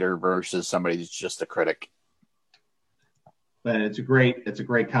that's a leader versus somebody that's just a critic. But it's a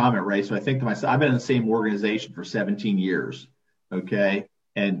great comment, Ray. So I think to myself, I've been in the same organization for 17 years. Okay.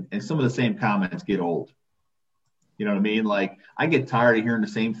 And some of the same comments get old. You know what I mean? Like I get tired of hearing the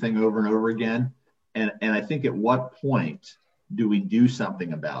same thing over and over again. And I think at what point do we do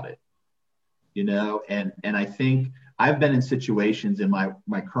something about it? And I think I've been in situations in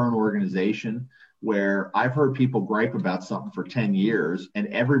my current organization where I've heard people gripe about something for 10 years and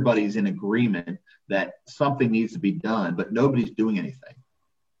everybody's in agreement that something needs to be done, but nobody's doing anything.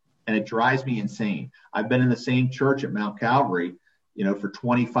 And it drives me insane. I've been in the same church at Mount Calvary, for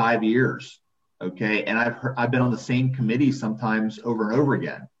 25 years. Okay. And I've been on the same committee sometimes over and over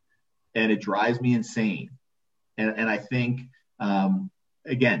again, and it drives me insane. And I think,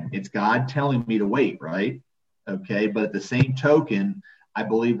 again, it's God telling me to wait, right? Okay. But at the same token, I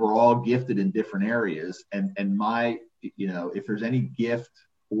believe we're all gifted in different areas. And if there's any gift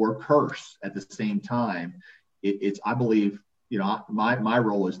or curse at the same time, it's, I believe, my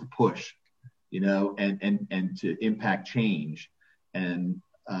role is to push, and to impact change. And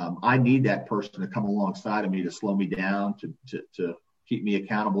I need that person to come alongside of me to slow me down, to keep me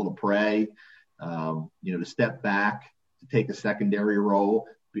accountable, to pray, to step back, to take a secondary role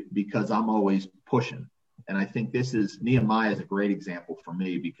because I'm always pushing. And I think Nehemiah is a great example for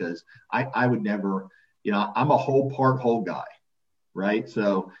me because I would never, I'm a whole guy, right?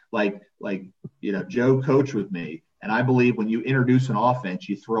 So like, Joe coached with me, and I believe when you introduce an offense,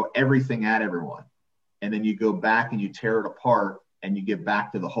 you throw everything at everyone, and then you go back and you tear it apart and you get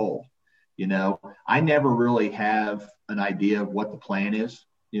back to the whole. I never really have an idea of what the plan is.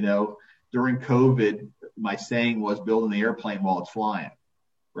 During COVID, my saying was building the airplane while it's flying,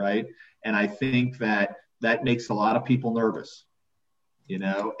 right? And I think that makes a lot of people nervous, and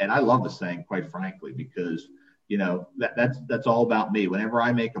I love the saying, quite frankly, because, that's all about me. Whenever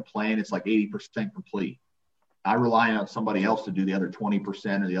I make a plan, it's like 80% complete. I rely on somebody else to do the other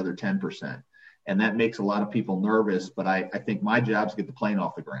 20% or the other 10%. And that makes a lot of people nervous, but I think my job is to get the plane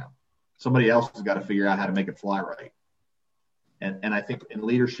off the ground. Somebody else has got to figure out how to make it fly right. And I think in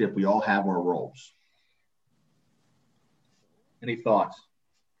leadership, we all have our roles. Any thoughts?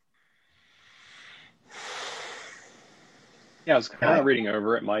 Yeah, I was kind of reading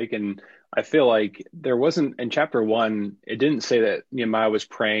over it, Mike, and I feel like there wasn't, in chapter 1, it didn't say that Nehemiah was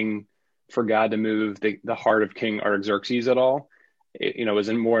praying for God to move the heart of King Artaxerxes at all. It was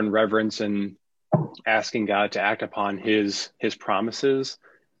more in reverence and asking God to act upon his promises.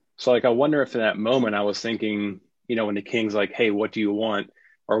 So like, I wonder if in that moment I was thinking, when the king's like, hey, what do you want?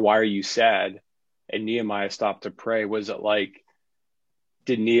 Or why are you sad? And Nehemiah stopped to pray. Was it like,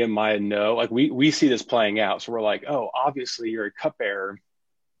 did Nehemiah know? Like we see this playing out. So we're like, oh, obviously you're a cupbearer.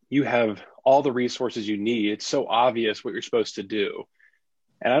 You have all the resources you need. It's so obvious what you're supposed to do.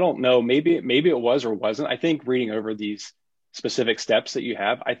 And I don't know, maybe it was or wasn't. I think reading over these specific steps that you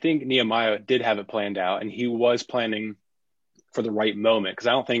have, I think Nehemiah did have it planned out, and he was planning for the right moment. Because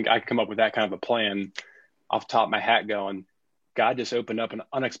I don't think I could come up with that kind of a plan off the top of my hat going, God just opened up an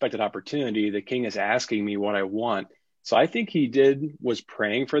unexpected opportunity. The king is asking me what I want. So I think he was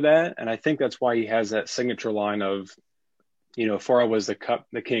praying for that. And I think that's why he has that signature line of, for I was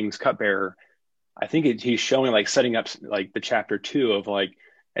the king's cupbearer. I think he's showing, like, setting up like the chapter 2 of like,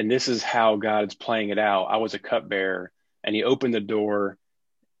 and this is how God's playing it out. I was a cupbearer, and he opened the door,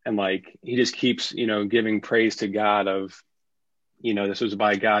 and like, he just keeps, giving praise to God of, this was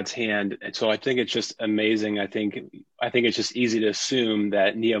by God's hand. And so I think it's just amazing. I think it's just easy to assume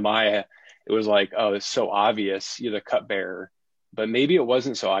that Nehemiah, it was like, oh, it's so obvious, you're the cupbearer. But maybe it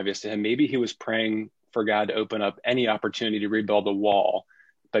wasn't so obvious to him. Maybe he was praying for God to open up any opportunity to rebuild the wall.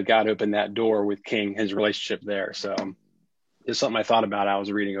 But God opened that door with King, his relationship there. So it's something I thought about. I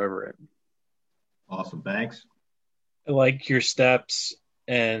was reading over it. Awesome. Thanks. I like your steps,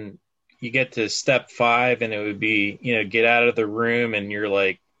 and you get to step 5 and it would be, get out of the room, and you're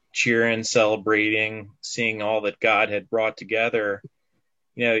like cheering, celebrating, seeing all that God had brought together.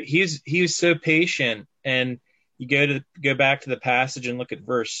 He was so patient. And you go back to the passage and look at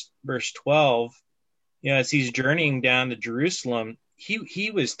verse 12, as he's journeying down to Jerusalem,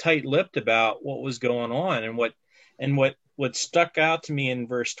 he was tight-lipped about what was going on. And what stuck out to me in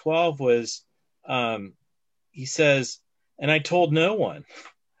verse 12 was, he says, and I told no one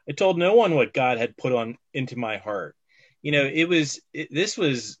what God had put on into my heart. This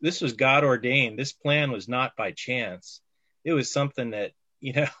was God ordained. This plan was not by chance. It was something that,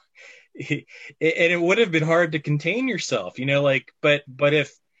 and it would have been hard to contain yourself, but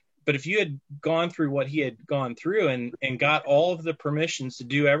if you had gone through what he had gone through and got all of the permissions to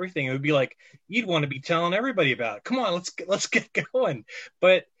do everything, it would be like, you'd want to be telling everybody about it. Come on, let's get going.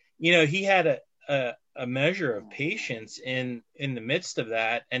 But, he had a measure of patience in the midst of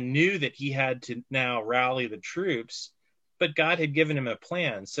that, and knew that he had to now rally the troops, but God had given him a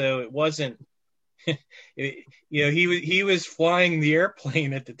plan. So it wasn't, he was flying the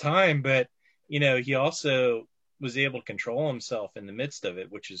airplane at the time, but, he also was able to control himself in the midst of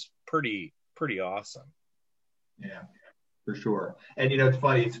it, which is pretty awesome. Yeah, for sure. And, it's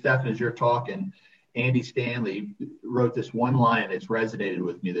funny, Stephen, as you're talking, Andy Stanley wrote this one line that's resonated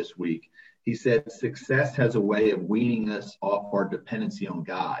with me this week. He said, success has a way of weaning us off our dependency on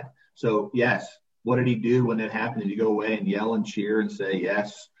God. So, yes, what did he do when it happened? Did he go away and yell and cheer and say,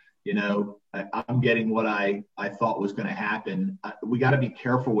 yes, I'm getting what I thought was going to happen? We got to be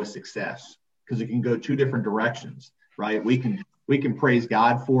careful with success, because it can go 2 different directions, right? We can praise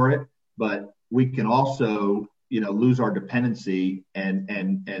God for it, but we can also, lose our dependency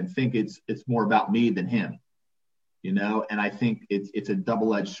and think it's more about me than him. And I think it's a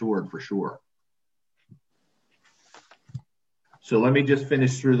double-edged sword for sure. So let me just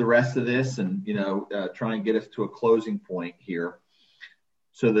finish through the rest of this and, try and get us to a closing point here.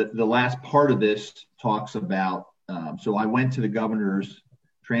 So the last part of this talks about, so I went to the governors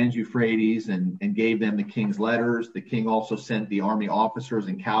Trans-Euphrates and gave them the king's letters. The king also sent the army officers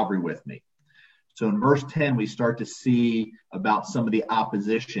and cavalry with me. So in verse 10, we start to see about some of the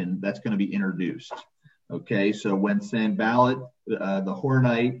opposition that's going to be introduced. Okay, so when Sanballat, the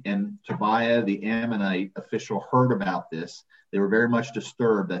Horonite, and Tobiah, the Ammonite official, heard about this, they were very much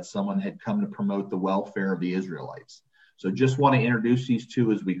disturbed that someone had come to promote the welfare of the Israelites. So just want to introduce these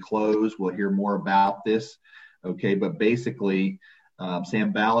two as we close. We'll hear more about this. Okay, but basically,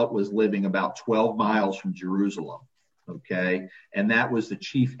 Sanballat was living about 12 miles from Jerusalem. Okay, and that was the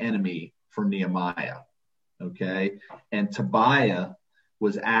chief enemy for Nehemiah. Okay, and Tobiah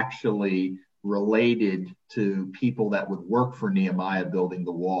was actually related to people that would work for Nehemiah building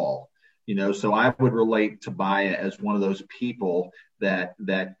the wall. So I would relate Tobiah as one of those people that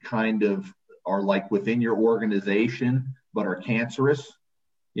kind of are like within your organization, but are cancerous.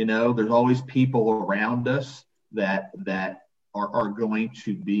 There's always people around us that are going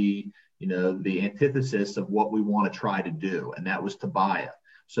to be, the antithesis of what we want to try to do. And that was Tobiah.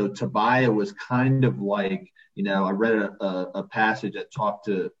 So Tobiah was kind of like, I read a passage that talked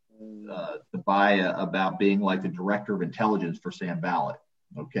to Tobiah about being like the director of intelligence for Sanballat.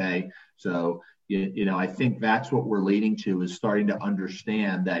 Okay. So, I think that's what we're leading to, is starting to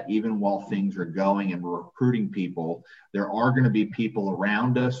understand that even while things are going and we're recruiting people, there are going to be people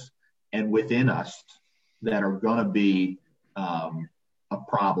around us and within us that are going to be a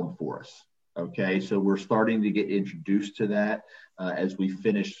problem for us. Okay. So we're starting to get introduced to that as we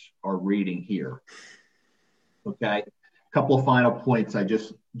finish our reading here. Okay. A couple of final points I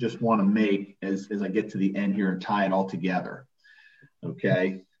just want to make as I get to the end here and tie it all together.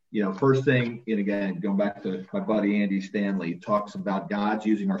 Okay. First thing, and again, going back to my buddy Andy Stanley, talks about God's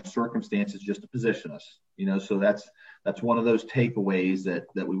using our circumstances just to position us. So that's one of those takeaways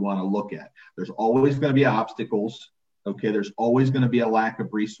that we want to look at. There's always going to be obstacles. Okay. There's always going to be a lack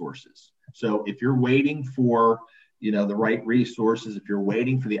of resources. So if you're waiting for, the right resources, if you're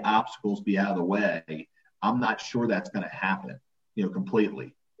waiting for the obstacles to be out of the way, I'm not sure that's going to happen,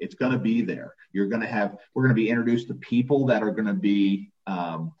 completely. It's going to be there. We're going to be introduced to people that are going to be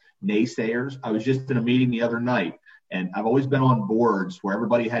naysayers. I was just in a meeting the other night, and I've always been on boards where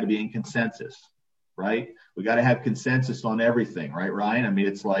everybody had to be in consensus, right? We got to have consensus on everything, right, Ryan? I mean,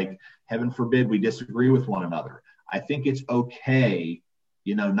 it's like, heaven forbid we disagree with one another. I think it's okay,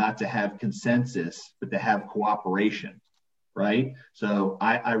 not to have consensus, but to have cooperation, right? So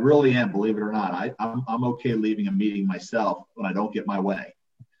I really am, believe it or not, I'm okay leaving a meeting myself when I don't get my way,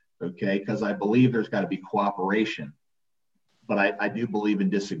 okay? Because I believe there's got to be cooperation. But I do believe in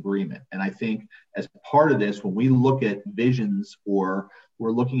disagreement. And I think as part of this, when we look at visions or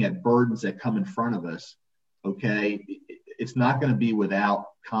we're looking at burdens that come in front of us, okay, it's not going to be without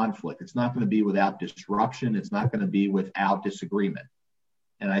conflict. It's not going to be without disruption. It's not going to be without disagreement.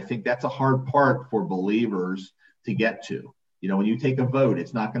 And I think that's a hard part for believers to get to. When you take a vote,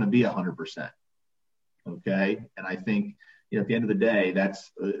 it's not going to be 100%. Okay. And I think, at the end of the day,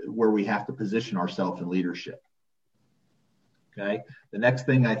 that's where we have to position ourselves in leadership. Okay. The next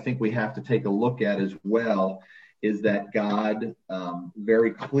thing I think we have to take a look at as well is that God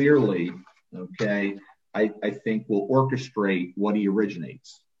very clearly, okay, I think will orchestrate what he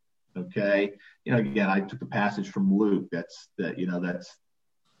originates. Okay. Again, I took a passage from Luke that's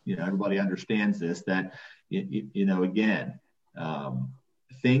everybody understands this, that, again,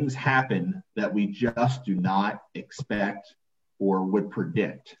 things happen that we just do not expect or would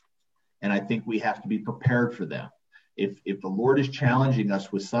predict. And I think we have to be prepared for them. If the Lord is challenging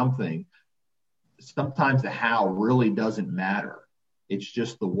us with something, sometimes the how really doesn't matter. It's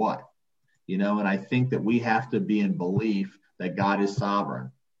just the what, and I think that we have to be in belief that God is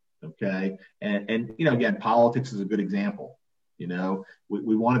sovereign. Okay. And again, politics is a good example.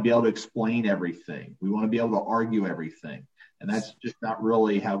 We want to be able to explain everything. We want to be able to argue everything. And that's just not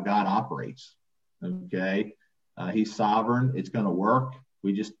really how God operates. Okay. He's sovereign. It's going to work.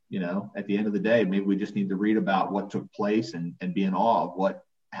 We just, at the end of the day, maybe we just need to read about what took place and be in awe of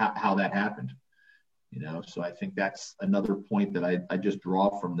how that happened. So I think that's another point that I just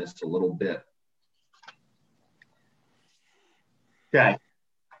draw from this a little bit. Okay.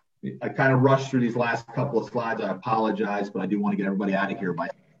 I kind of rushed through these last couple of slides. I apologize, but I do want to get everybody out of here by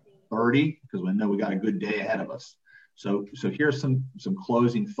 30 because we know we got a good day ahead of us. So here's some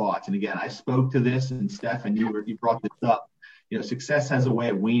closing thoughts. And again, I spoke to this, and Steph, you brought this up. Success has a way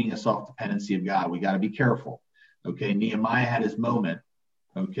of weaning us off dependency of God. We got to be careful. Okay. Nehemiah had his moment.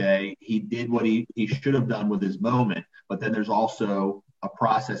 Okay. He did what he should have done with his moment, but then there's also a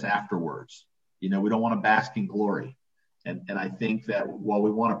process afterwards. We don't want to bask in glory. And I think that while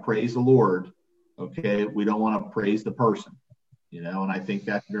we want to praise the Lord, okay, we don't want to praise the person, and I think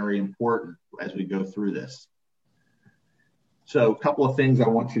that's very important as we go through this. So a couple of things I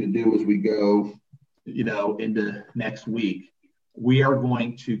want you to do as we go, into next week. We are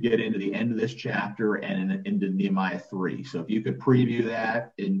going to get into the end of this chapter and into Nehemiah 3. So if you could preview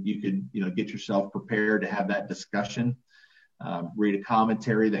that and you could, get yourself prepared to have that discussion, read a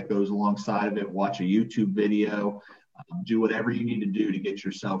commentary that goes alongside of it, watch a YouTube video, do whatever you need to do to get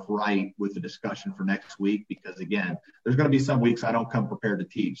yourself right with the discussion for next week. Because again, there's going to be some weeks I don't come prepared to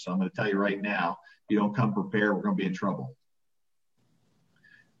teach. So I'm going to tell you right now, if you don't come prepared, we're going to be in trouble.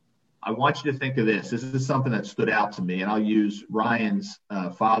 I want you to think of this. This is something that stood out to me, and I'll use Ryan's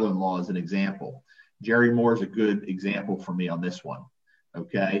father-in-law as an example. Jerry Moore is a good example for me on this one,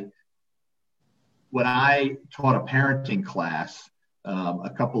 okay? When I taught a parenting class,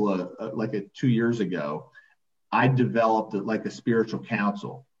 a couple of 2 years ago, I developed like a spiritual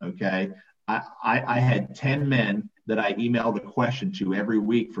council. Okay. I had 10 men that I emailed a question to every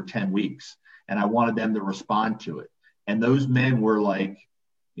week for 10 weeks, and I wanted them to respond to it. And those men were like,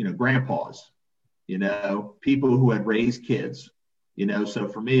 grandpas, people who had raised kids, so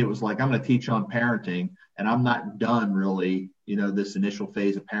for me, it was like, I'm going to teach on parenting, and I'm not done really, this initial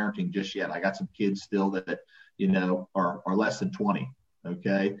phase of parenting just yet. I got some kids still that, are less than 20.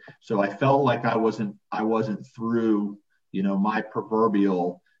 Okay. So I felt like I wasn't through, my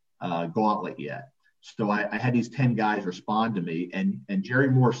proverbial gauntlet yet. So I had these 10 guys respond to me, and Jerry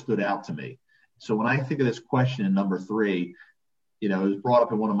Moore stood out to me. So when I think of this question in number 3, it was brought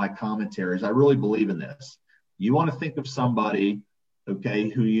up in one of my commentaries. I really believe in this. You want to think of somebody, okay,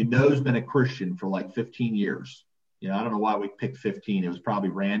 who has been a Christian for like 15 years. I don't know why we picked 15. It was probably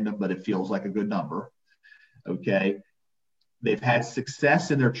random, but it feels like a good number. Okay. They've had success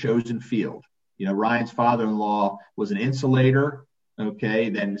in their chosen field. Ryan's father-in-law was an insulator, okay,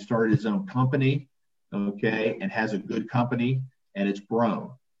 then started his own company, okay, and has a good company, and it's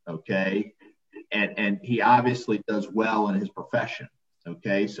grown, okay. And he obviously does well in his profession.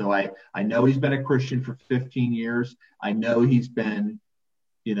 Okay. So I know he's been a Christian for 15 years. I know he's been,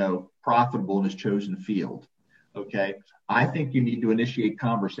 profitable in his chosen field. Okay. I think you need to initiate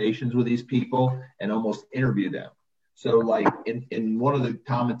conversations with these people and almost interview them. So like in one of the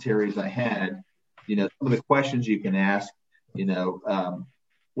commentaries I had, some of the questions you can ask,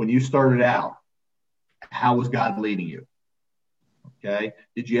 when you started out, how was God leading you? Okay.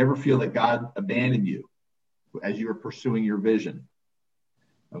 Did you ever feel that God abandoned you as you were pursuing your vision?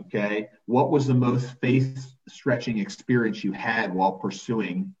 Okay. What was the most faith stretching experience you had while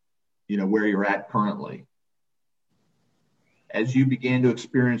pursuing, where you're at currently? As you began to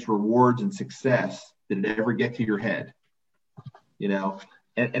experience rewards and success, did it ever get to your head?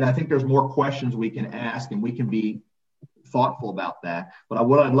 And I think there's more questions we can ask, and we can be thoughtful about that. But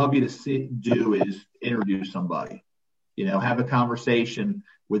what I'd love you to do is interview somebody. Have a conversation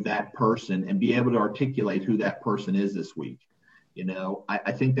with that person and be able to articulate who that person is this week.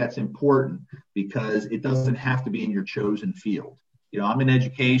 I think that's important because it doesn't have to be in your chosen field. I'm in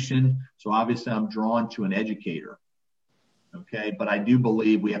education, so obviously I'm drawn to an educator. Okay. But I do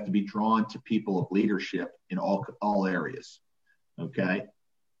believe we have to be drawn to people of leadership in all areas. Okay.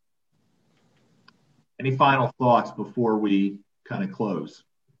 Any final thoughts before we kind of close?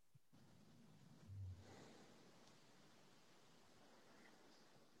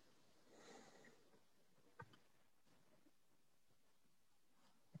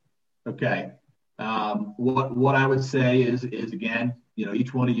 Okay. What I would say is again,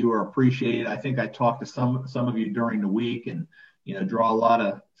 each one of you are appreciated. I think I talked to some of you during the week, and draw a lot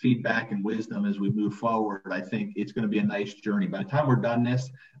of feedback and wisdom as we move forward. I think it's going to be a nice journey. By the time we're done this,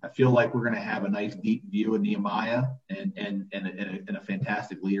 I feel like we're going to have a nice deep view of Nehemiah and a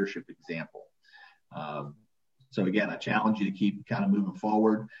fantastic leadership example. So again, I challenge you to keep kind of moving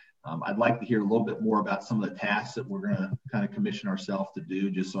forward. I'd like to hear a little bit more about some of the tasks that we're going to kind of commission ourselves to do,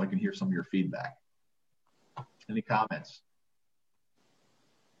 just so I can hear some of your feedback. Any comments?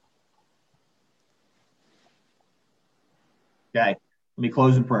 Okay, let me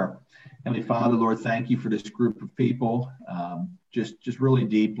close in prayer. Heavenly Father, Lord, thank you for this group of people. Just really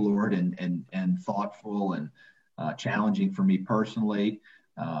deep, Lord, and thoughtful and challenging for me personally.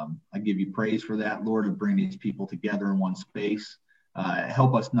 I give you praise for that, Lord, to bring these people together in one space.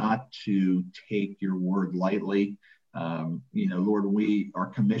 Help us not to take your word lightly. Lord, we are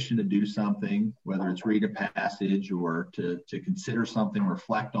commissioned to do something, whether it's read a passage or to consider something,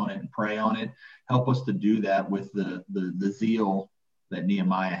 reflect on it, and pray on it. Help us to do that with the zeal that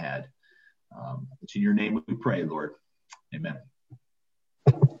Nehemiah had. It's in your name we pray, Lord. Amen.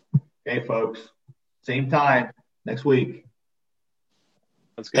 Okay, folks. Same time next week.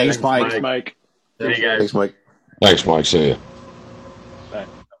 That's good. Thanks, Mike. Thanks, Mike. See you guys. Thanks, Mike. Thanks, Mike. See you.